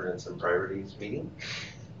meeting, governance and priorities meeting.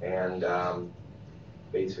 And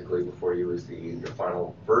basically before you is the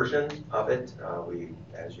final version of it. We,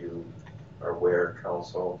 as you are aware,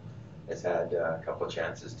 council has had a couple of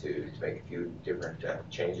chances to make a few different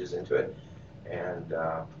changes into it. And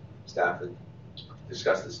staff has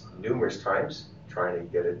discussed this numerous times, trying to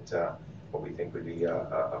get it what we think would be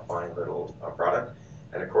a fine little product.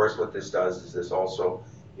 And of course what this does is this also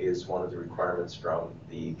is one of the requirements from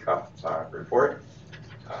the CUF report.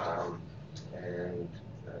 And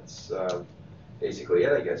that's basically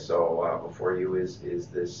it, I guess. So before you is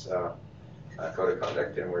this code of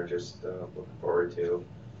conduct, and we're just looking forward to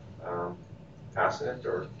passing it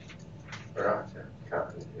or not.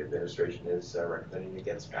 The administration is recommending it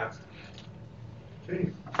gets passed.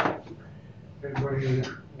 Okay. Anybody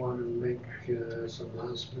want to make some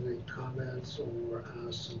last minute comments or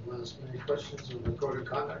ask some last minute questions on the code of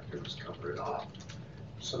conduct? It was covered off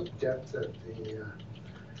some depth at the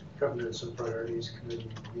governance and priorities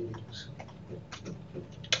committee meetings.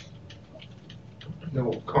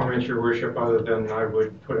 No comments, Your Worship, other than I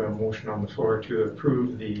would put a motion on the floor to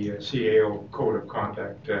approve the CAO code of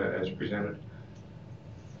conduct as presented.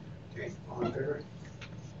 Okay, all in favor?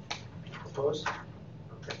 Opposed?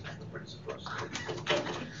 Okay, nobody's opposed.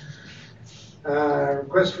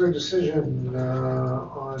 Request for a decision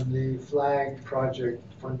on the flag project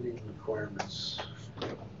funding requirements.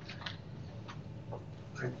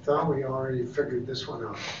 I thought we already figured this one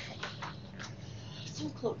out. So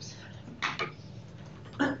close.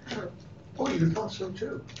 Oh, you thought so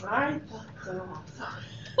too? I thought so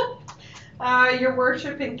also. Your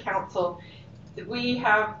Worship and Council, we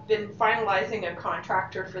have been finalizing a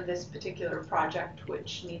contractor for this particular project,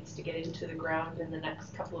 which needs to get into the ground in the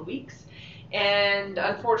next couple of weeks. And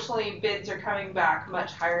unfortunately, bids are coming back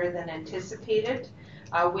much higher than anticipated.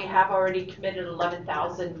 We have already committed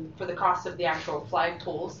 $11,000 for the cost of the actual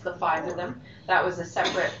flagpoles, the 5 of them. That was a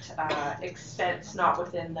separate expense, not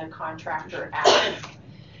within the contractor ask.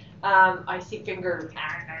 I see finger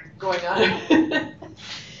going on.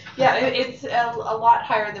 Yeah, it's a lot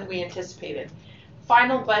higher than we anticipated.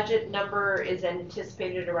 Final budget number is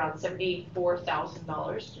anticipated around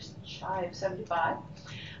 $74,000, just shy of 75.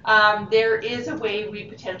 There is a way we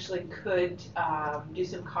potentially could do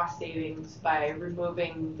some cost savings by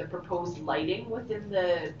removing the proposed lighting within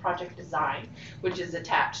the project design, which is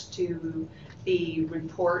attached to the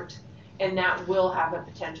report, and that will have a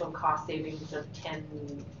potential cost savings of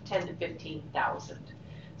 $10,000 to $15,000.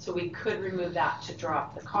 So we could remove that to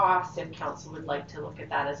drop the cost if council would like to look at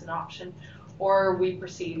that as an option, or we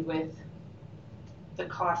proceed with the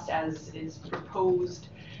cost as is proposed,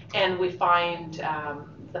 and we find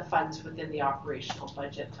the funds within the operational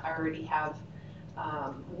budget. I already have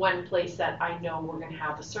one place that I know we're going to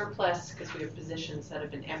have a surplus because we have positions that have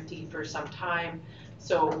been empty for some time.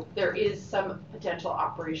 So there is some potential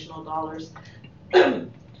operational dollars.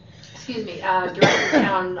 Excuse me. Director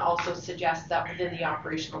Town also suggests that within the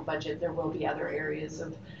operational budget there will be other areas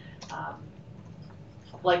of,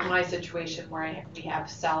 like my situation where we have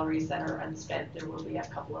salaries that are unspent. There will be a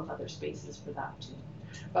couple of other spaces for that too.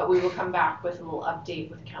 But we will come back with a little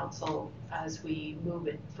update with council as we move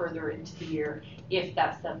it further into the year, if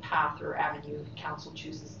that's the path or avenue council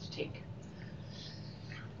chooses to take.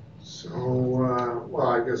 So, well,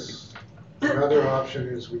 I guess another option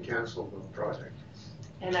is we cancel the project.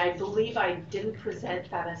 And I believe I didn't present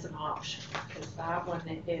that as an option, because that one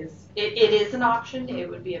it is an option. It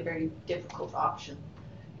would be a very difficult option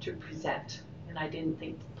to present, and I didn't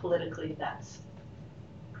think politically that's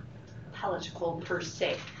palatable per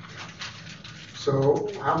se. So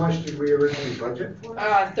how much did we originally budget for?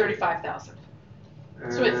 $35,000.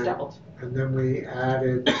 So it's doubled. And then we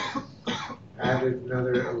added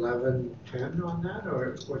another 1110 on that,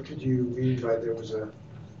 or what did you mean by there was a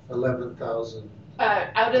 11,000?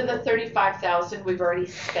 Out of the 35,000, we've already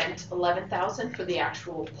spent 11,000 for the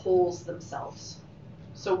actual poles themselves.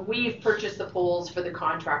 So we've purchased the poles for the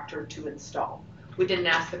contractor to install. We didn't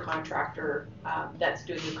ask the contractor that's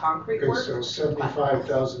doing the concrete work. Okay, so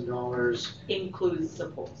 $75,000 includes the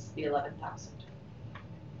poles, the 11,000.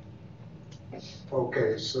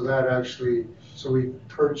 Okay, so that actually, so we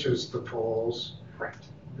purchased the poles. Correct.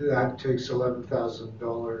 That takes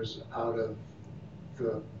 $11,000 out of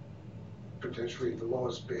the potentially the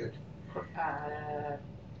lowest bid.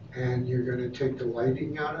 And you're going to take the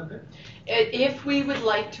lighting out of it? If we would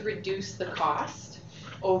like to reduce the cost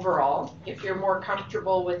overall, if you're more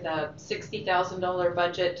comfortable with a $60,000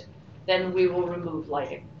 budget, then we will remove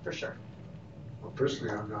lighting for sure. Well,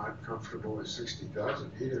 personally, I'm not comfortable with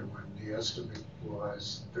 60,000 either when the estimate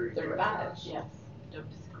was 35,000. Yes, don't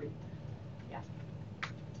disagree. Yeah.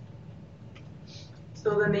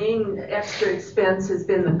 So the main extra expense has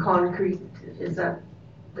been the concrete, is that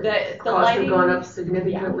the costs lighting, have gone up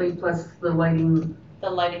significantly, yeah. Plus the lighting? The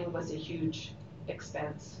lighting was a huge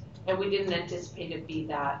expense, and we didn't anticipate it be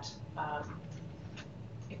that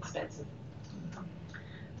expensive.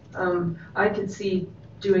 I could see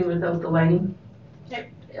doing without the lighting. Okay.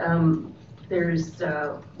 There is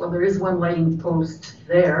one lighting post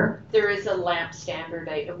there. There is a lamp standard,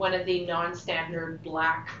 one of the non-standard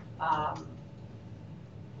black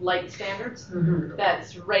light standards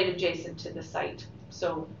that's right adjacent to the site.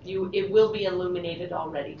 So it will be illuminated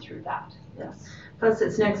already through that. Yes. Plus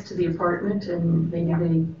it's next to the apartment and maybe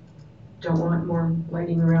they don't want more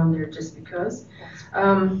lighting around there just because.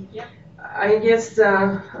 Yeah. I guess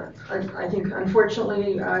I think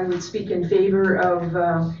unfortunately I would speak in favor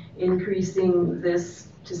of increasing this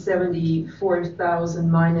to 74,000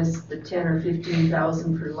 minus the 10 or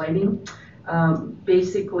 15,000 for lighting,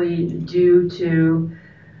 basically due to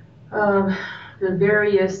the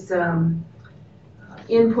various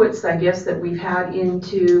inputs, I guess, that we've had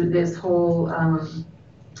into this whole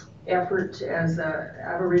effort as a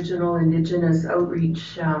Aboriginal Indigenous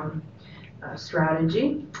outreach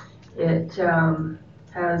strategy. It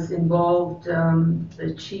has involved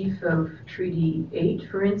the chief of Treaty 8,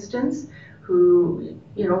 for instance, who,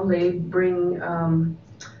 they bring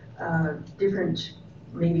different,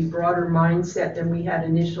 maybe broader mindset than we had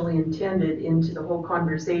initially intended into the whole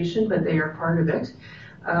conversation, but they are part of it.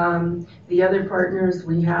 The other partners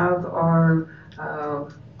we have are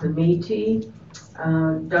the Métis,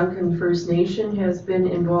 Duncan First Nation has been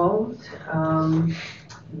involved,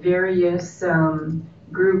 various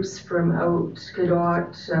groups from out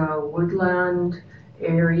Cadott, Woodland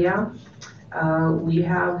area. We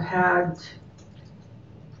have had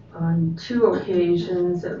on 2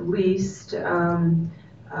 occasions at least,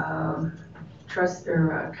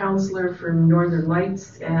 counselor from Northern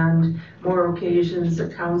Lights, and more occasions a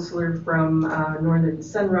counselor from Northern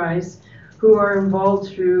Sunrise, who are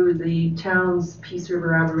involved through the town's Peace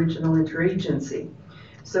River Aboriginal Interagency.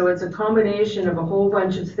 So it's a combination of a whole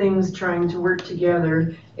bunch of things trying to work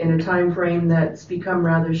together in a time frame that's become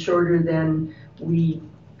rather shorter than we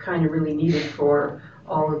kind of really needed for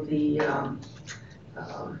all of the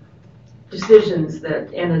decisions that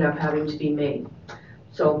ended up having to be made.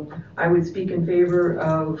 So I would speak in favor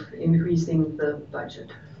of increasing the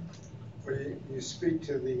budget. Well, you speak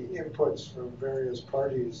to the inputs from various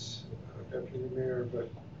parties, Deputy Mayor, but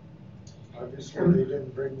obviously they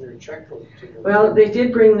didn't bring their checkbook to the... Well, they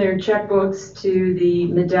did bring their checkbooks to the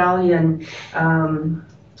medallion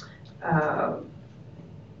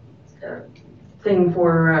thing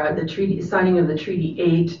for the treaty, signing of the Treaty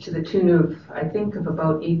 8 to the tune of, I think, of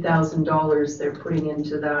about $8,000 they're putting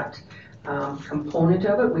into that component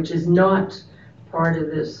of it, which is not part of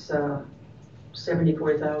this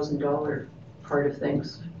 $74,000 part of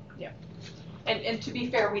things. Yeah. And to be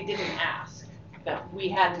fair, we didn't ask them. We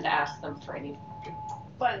hadn't asked them for any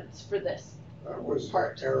funds for this. That was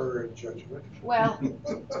error in judgment. Well,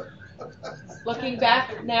 looking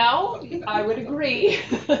back now, I would agree.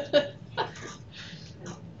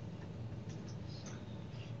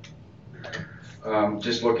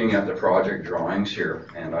 Just looking at the project drawings here,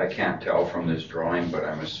 and I can't tell from this drawing, but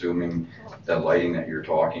I'm assuming the lighting that you're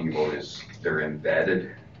talking about is, they're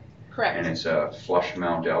embedded. Correct. And it's a flush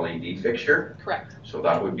mount LED fixture. Correct. So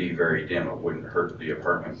that would be very dim. It wouldn't hurt the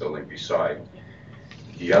apartment building beside.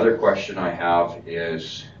 The other question I have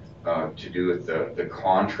is to do with the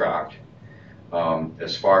contract.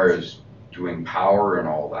 As far as doing power and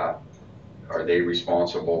all that, are they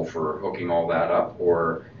responsible for hooking all that up,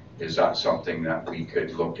 or is that something that we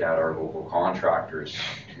could look at our local contractors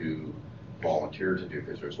to volunteer to do,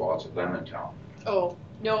 because there's lots of them in town? Oh,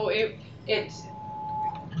 no,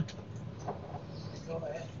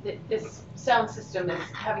 this sound system is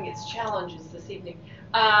having its challenges this evening.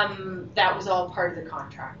 That was all part of the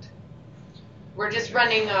contract. We're just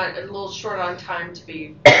running a little short on time to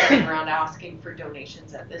be running around asking for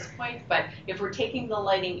donations at this point, but if we're taking the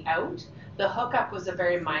lighting out, the hookup was a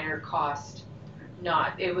very minor cost.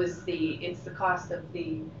 It's the cost of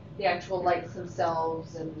the actual lights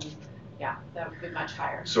themselves, and yeah, that would be much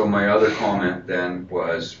higher. So my other comment then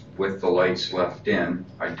was, with the lights left in,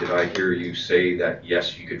 did I hear you say that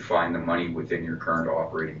yes, you could find the money within your current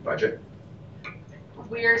operating budget?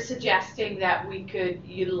 We're suggesting that we could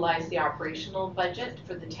utilize the operational budget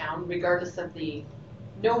for the town, regardless of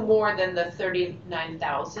no more than the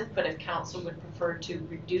 $39,000, but if council would prefer to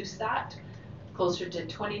reduce that closer to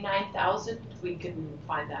 $29,000, we can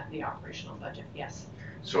find that in the operational budget, yes.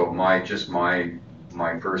 So my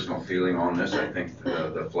personal feeling on this, I think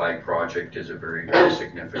the flag project is a very, very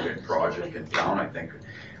significant project in town. I think,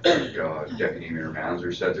 like Deputy Mayor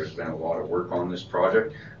Manzer said, there's been a lot of work on this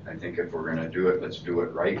project. I think if we're going to do it, let's do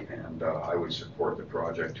it right, and I would support the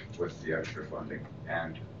project with the extra funding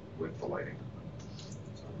and with the lighting.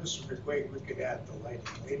 So, Mr. McQuaid, we could add the lighting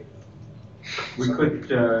later. We could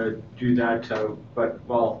do that, but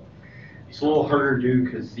well, it's a little harder to do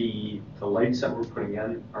because the lights that we're putting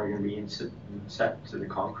in are going to be set to the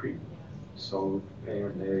concrete. So,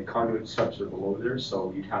 and the conduit stubs are below there,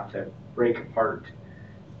 so you'd have to break apart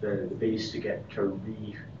the base to get to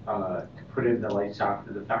put in the lights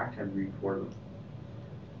after the fact and re-pour them.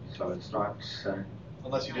 So it's not.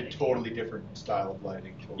 Unless you did totally different style of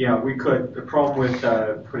lighting. Yeah, we could. The problem with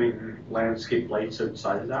putting landscape lights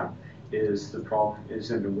outside of that is the problem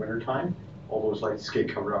is in the wintertime, all those lights get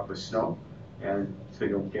covered up with snow, and so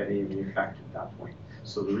you don't get any of the effect at that point.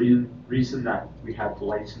 So the reason that we have the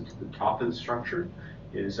lights into the top of the structure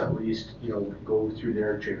is at least, we can go through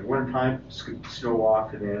there during the wintertime, scoop the snow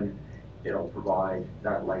off, and then it'll provide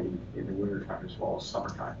that lighting in the wintertime as well as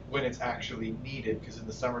summertime. When it's actually needed, because in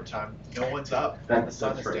the summertime, no one's up and the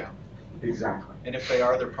sun is right. down. Exactly. And if they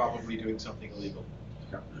are, they're probably doing something illegal.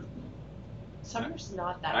 Yeah. Summer's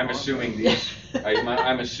not that I'm long. assuming these,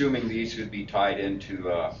 I'm assuming these would be tied into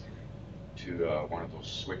one of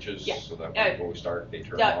those switches, Yeah. so that when we start, they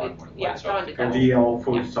turn Yeah, on when the yeah, lights on up. to And the all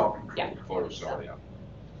photostop control. Yeah. Photo, yeah.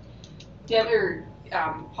 The other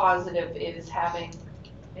positive is having,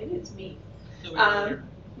 maybe it's me. Oh,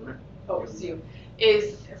 it's you.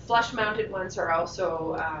 Is flush mounted ones are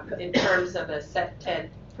also, in terms of a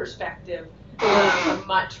set perspective, a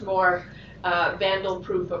much more vandal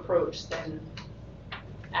proof approach than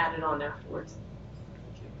added on afterwards.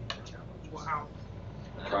 Wow.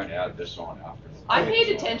 trying to add this on after. I paid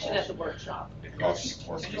attention at the workshop. It costs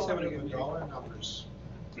more. Dollar numbers.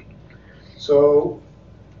 So,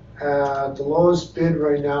 the lowest bid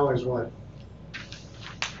right now is what?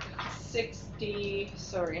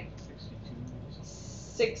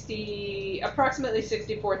 approximately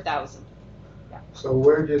 64,000. So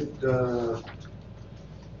where did, so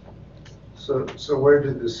where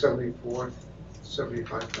did the 75,000?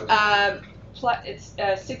 It's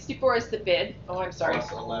 64 is the bid. Oh, I'm sorry.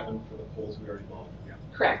 Plus 11 for the poles we already bought. Yeah.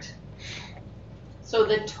 Correct. So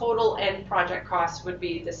the total end project cost would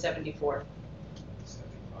be the 74.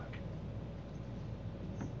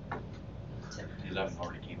 11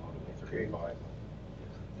 already came out of the 35.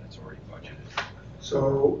 That's already budgeted.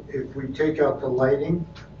 So if we take out the lighting,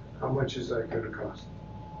 how much is that gonna cost?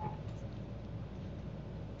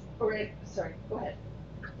 Sorry, go ahead.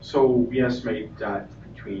 So we estimate that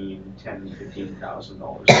between $10,000 and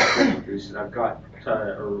 $15,000 to reduce it. I've got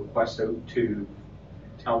a request out to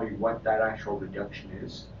tell me what that actual reduction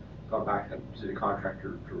is. Gone back to the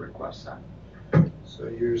contractor to request that. So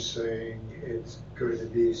you're saying it's going to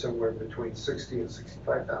be somewhere between 60 and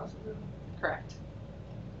 65,000, Correct.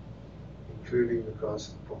 including the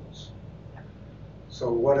cost of the poles.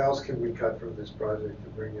 So what else can we cut from this project to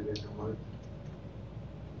bring it into line?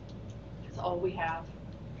 That's all we have.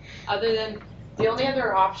 Other than, the only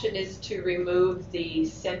other option is to remove the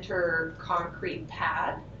center concrete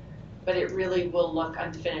pad, but it really will look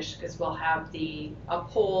unfinished because we'll have a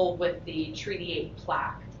pole with the Treaty 8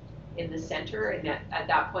 plaque in the center, and at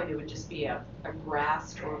that point it would just be a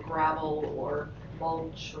grass or gravel or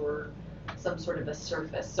mulch or some sort of a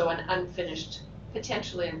surface, so an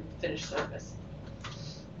potentially unfinished surface.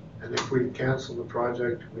 And if we cancel the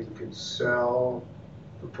project, we can sell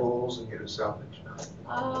the poles and get a salvage value.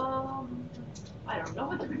 I don't know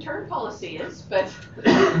what the return policy is, but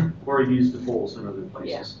Or use the poles in other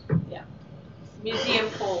places. yeah. Museum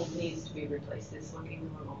pole needs to be replaced. It's looking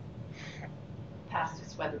a little past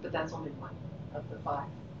its weather, but that's only one of the 5.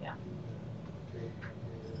 Yeah. Okay.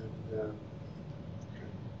 And,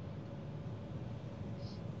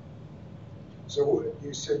 so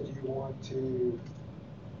you said you want to,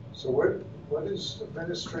 so what is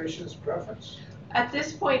administration's preference? At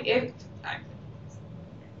this point,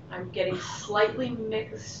 I'm getting slightly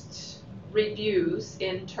mixed reviews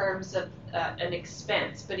in terms of an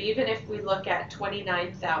expense, but even if we look at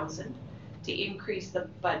 29,000 to increase the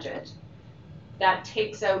budget, that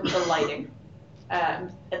takes out the lighting,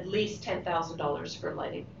 at least $10,000 for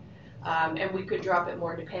lighting, and we could drop it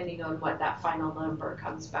more depending on what that final number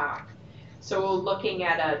comes back. So we're looking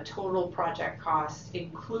at a total project cost,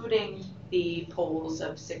 including the poles,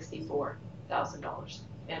 of $64,000,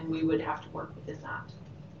 and we would have to work within that.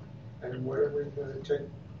 And where are we going to take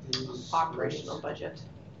these? Operational budget.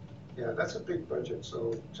 Yeah, that's a big budget,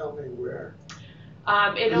 so tell me where.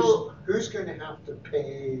 Who's going to have to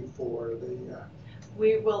pay for the?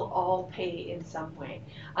 We will all pay in some way.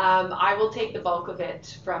 I will take the bulk of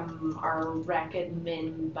it from our rec and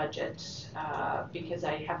min budget because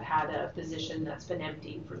I have had a position that's been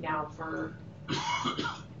empty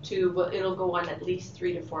it'll go on at least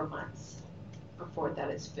 3 to 4 months before that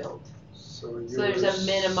is filled. So there's a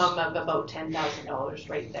minimum of about $10,000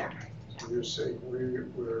 right there. So you're saying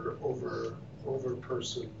we're over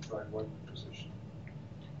person by one position?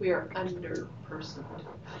 We are under personed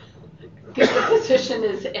because the position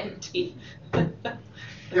is empty. Yeah,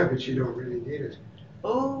 but you don't really need it.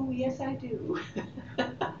 Oh, yes, I do.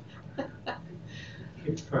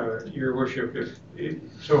 If, Your Worship,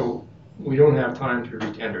 so we don't have time to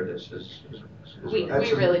retender this. We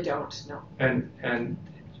really don't, no. And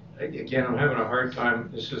again, I'm having a hard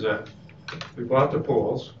time. We bought the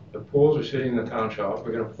poles. The poles are sitting in the town shop.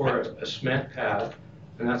 We're going to pour a cement pad,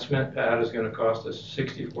 and that cement pad is going to cost us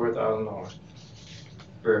 $64,000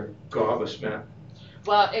 for a gob of cement.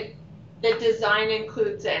 Well, the design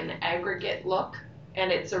includes an aggregate look,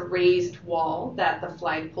 and it's a raised wall that the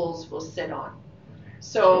flagpoles will sit on.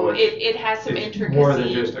 So it has some intricacy. More than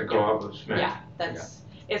just a gob of cement. Yeah,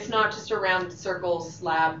 it's not just a round circle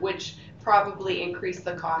slab, which probably increased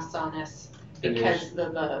the costs on us because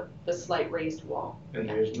of the slight raised wall. And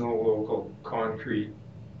there's no local concrete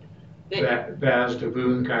Baz de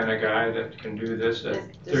Boon kind of guy that can do this at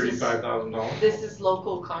 $35,000? This is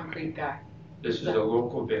local concrete guy. This is a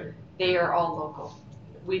local bid. They are all local.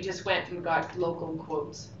 We just went and got local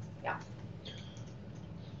quotes. Yeah.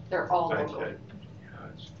 They're all local.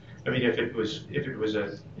 I mean, if it was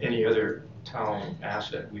any other town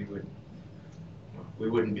asset, we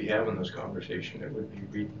wouldn't be having this conversation. It would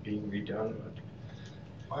be being redone.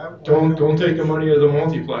 But don't take the money of the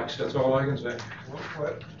multiplex. That's all I can say.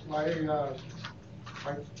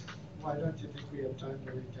 Why don't you think we have time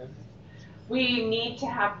to retender? We need to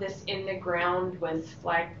have this in the ground with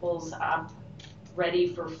flagpoles up,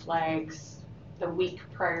 ready for flags the week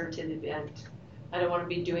prior to the event. I don't want to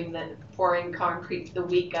be doing the pouring concrete the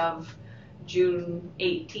week of June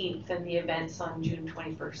 18th and the event's on June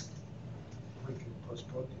 21st. We can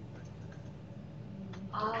postpone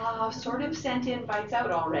the Sort of sent invites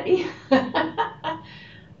out already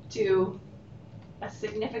to a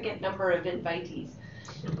significant number of invitees.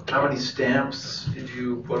 How many stamps did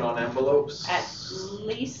you put on envelopes? At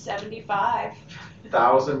least 75.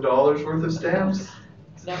 $1,000 worth of stamps?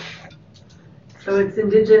 No. So it's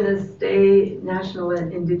Indigenous Day, National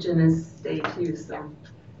and Indigenous Day too, so.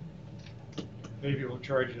 Maybe we'll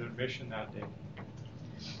charge an admission that day.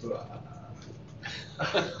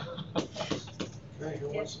 Okay, who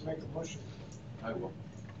wants to make a motion? I will.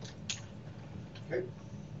 Okay.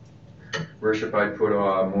 Worship, I'd put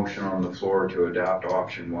a motion on the floor to adopt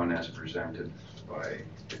option 1 as presented by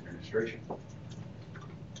administration.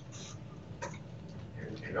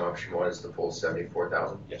 And option 1 is the full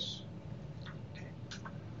 74,000? Yes.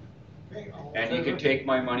 Okay, all in And you favor? can take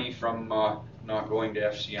my money from not going to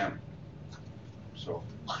FCM. So,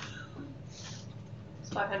 It's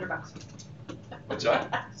 $500. what's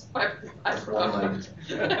that? It's $500.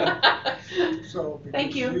 So,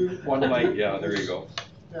 Thank because you. One night, yeah, there you go.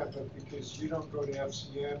 Yeah, but because you don't go to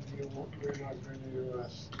FCM, you're not going to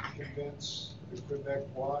convince the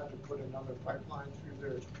Quebec Bois to put another pipeline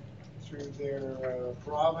through their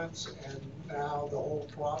province, and now the whole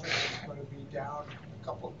province is going to be down a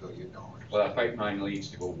couple of $1 billion. Well, that pipeline needs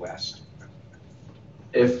to go west.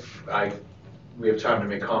 We have time to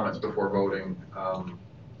make comments before voting.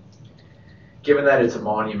 Given that it's a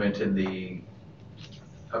monument in the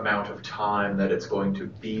amount of time that it's going to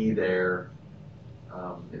be there,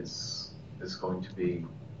 is going to be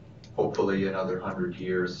hopefully another 100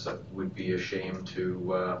 years. So it would be a shame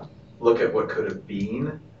to look at what could have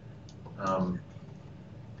been.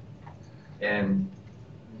 And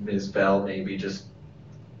Ms. Bell maybe just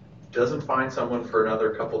doesn't find someone for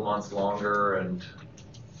another couple months longer, and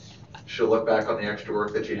she'll look back on the extra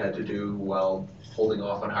work that she had to do while holding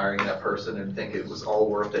off on hiring that person and think it was all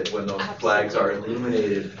worth it when those flags are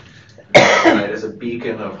illuminated tonight as a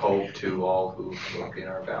beacon of hope to all who look in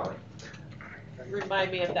our valley.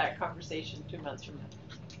 Remind me of that conversation 2 months from now.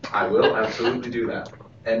 I will absolutely do that.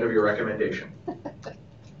 End of your recommendation.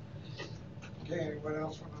 Okay, anyone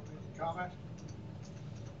else want to make a comment?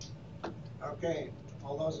 Okay,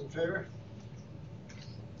 all those in favor?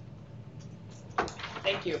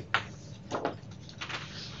 Thank you.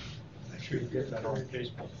 Make sure you get that on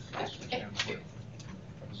Facebook. That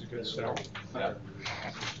was a good sell. Yeah.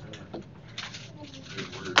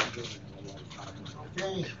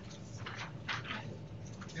 Okay.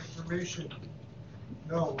 Information.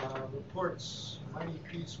 No, reports. Mighty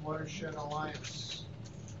Peace Watershed Alliance.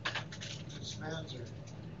 Ms. Manzer.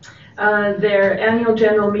 Their annual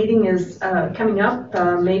general meeting is coming up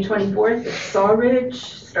May 24th at Sawridge,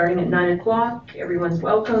 starting at 9 o'clock. Everyone's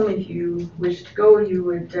welcome. If you wish to go, you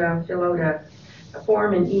would fill out a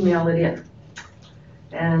form and email it in.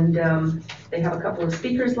 And they have a couple of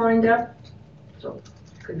speakers lined up, so it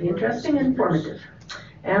could be interesting and informative.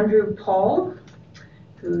 Andrew Paul,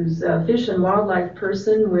 who's a fish and wildlife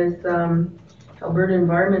person with Alberta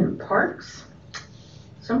Environment and Parks.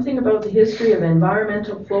 Something about the history of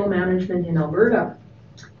environmental flow management in Alberta.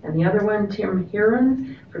 And the other one, Tim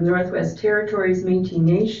Heron from Northwest Territories Métis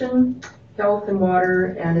Nation, health and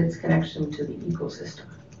water and its connection to the ecosystem.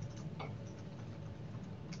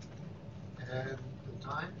 And the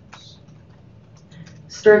times?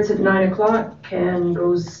 Starts at 9 o'clock and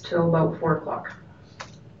goes till about 4 o'clock.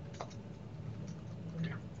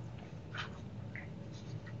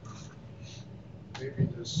 Maybe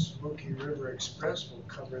the Smoky River Express will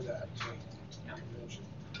cover that convention.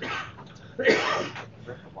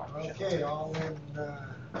 Okay, all in,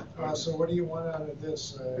 so what do you want out of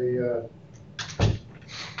this? An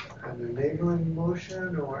enabling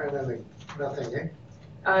motion or anything? Nothing,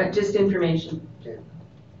 eh? Just information. Okay.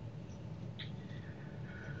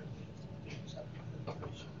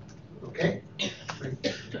 Okay.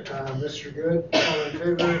 Mr. Good, all in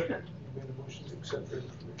favor? You made a motion to accept the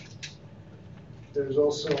information. There's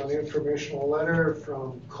also an informational letter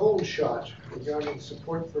from Cold Shot regarding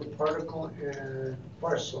support for particle and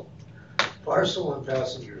parcel and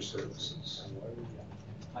passenger services.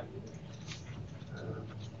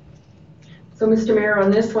 So, Mr. Mayor,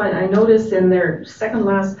 on this one, I noticed in their second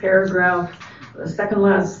last paragraph, the second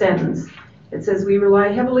last sentence, it says, "We rely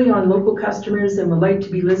heavily on local customers and would like to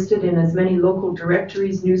be listed in as many local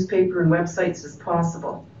directories, newspaper, and websites as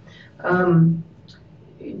possible."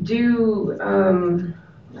 do,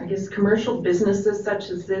 I guess, commercial businesses such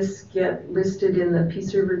as this get listed in the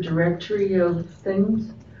Peace River directory of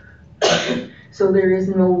things? So there is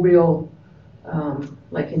no real,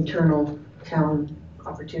 like, internal town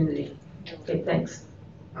opportunity. Okay, thanks.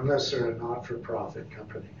 Unless they're a not-for-profit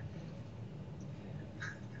company.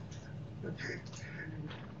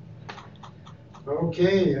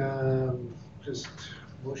 Okay, just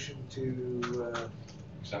motion to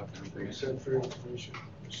accept for information.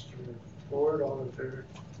 Mr. Ford, all in favor?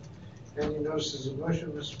 Any notices of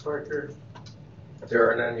motion, Mr. Parker? There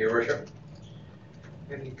are none, your worship.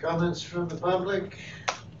 Any comments from the public?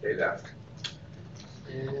 They left.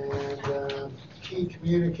 And key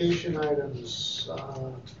communication items.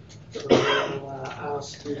 So we'll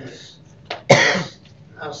ask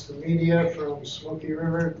the media from Smoky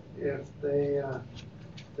River if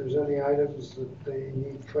there's any items that they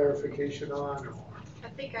need clarification on. I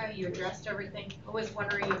think you addressed everything. I was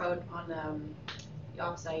wondering about on the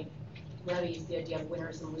offsite levies, the idea of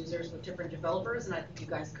winners and losers with different developers, and I think you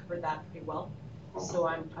guys covered that pretty well. So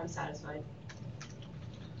I'm satisfied.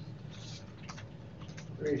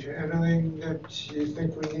 Great. Anything that you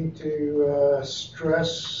think we need to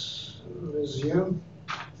stress, Ms. Young,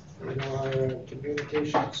 in our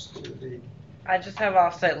communications to the? I just have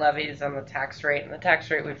offsite levies on the tax rate, and the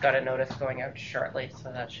tax rate we've got a notice going out shortly,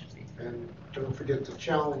 so that should be. And don't forget the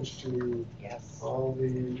challenge to all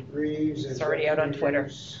the Reeves. It's already out on Twitter.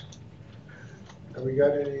 Have we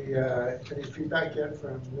got any feedback yet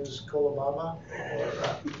from Ms. Kolobaba?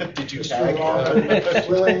 Or, Did you Mr. tag Ron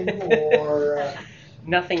Willing, or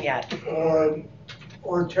nothing yet.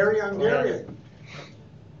 Or Terry Hungarian?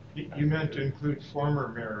 You meant to include former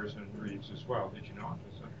mayors and Reeves as well, did you not?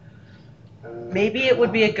 Maybe it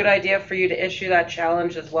would be a good idea for you to issue that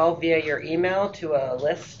challenge as well via your email to a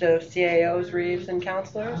list of CAOs, Reeves, and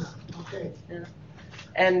councillors. Okay. Yeah.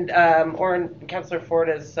 And Councillor Ford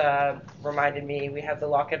has reminded me we have the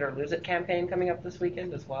Lock It or Lose It campaign coming up this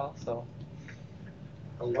weekend as well. So.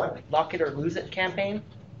 A what? Lock It or Lose It campaign.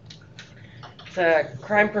 It's a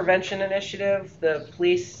crime prevention initiative. The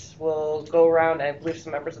police will go around, I believe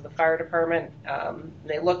some members of the fire department,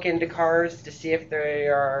 they look into cars to see if they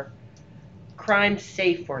are crime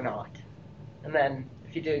safe or not. And then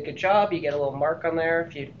if you do a good job, you get a little mark on there.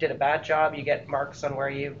 If you did a bad job, you get marks on where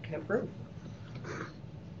you can improve.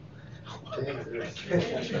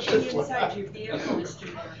 Inside your vehicle, Mr.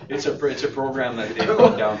 Mayor. It's a program that they've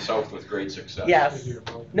run down south with great success. Yes.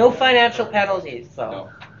 No financial penalties,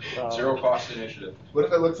 so. No. Zero cost initiative. What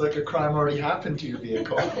if it looks like a crime already happened to your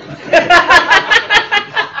vehicle?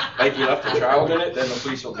 Like you left a child in it, then the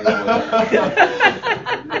police will deal with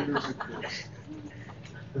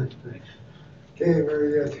it. Okay,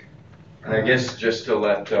 very good. And I guess just to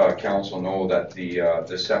let council know that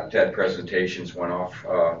the SEPTED presentations went off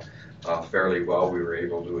fairly well. We were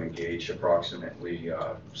able to engage approximately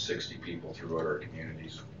 60 people throughout our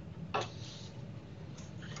communities.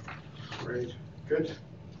 Great, good.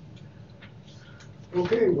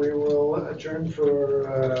 Okay, we will adjourn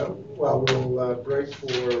for, we'll break for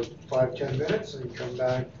 5-10 minutes and come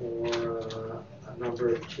back for a number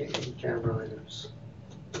of in-camera items.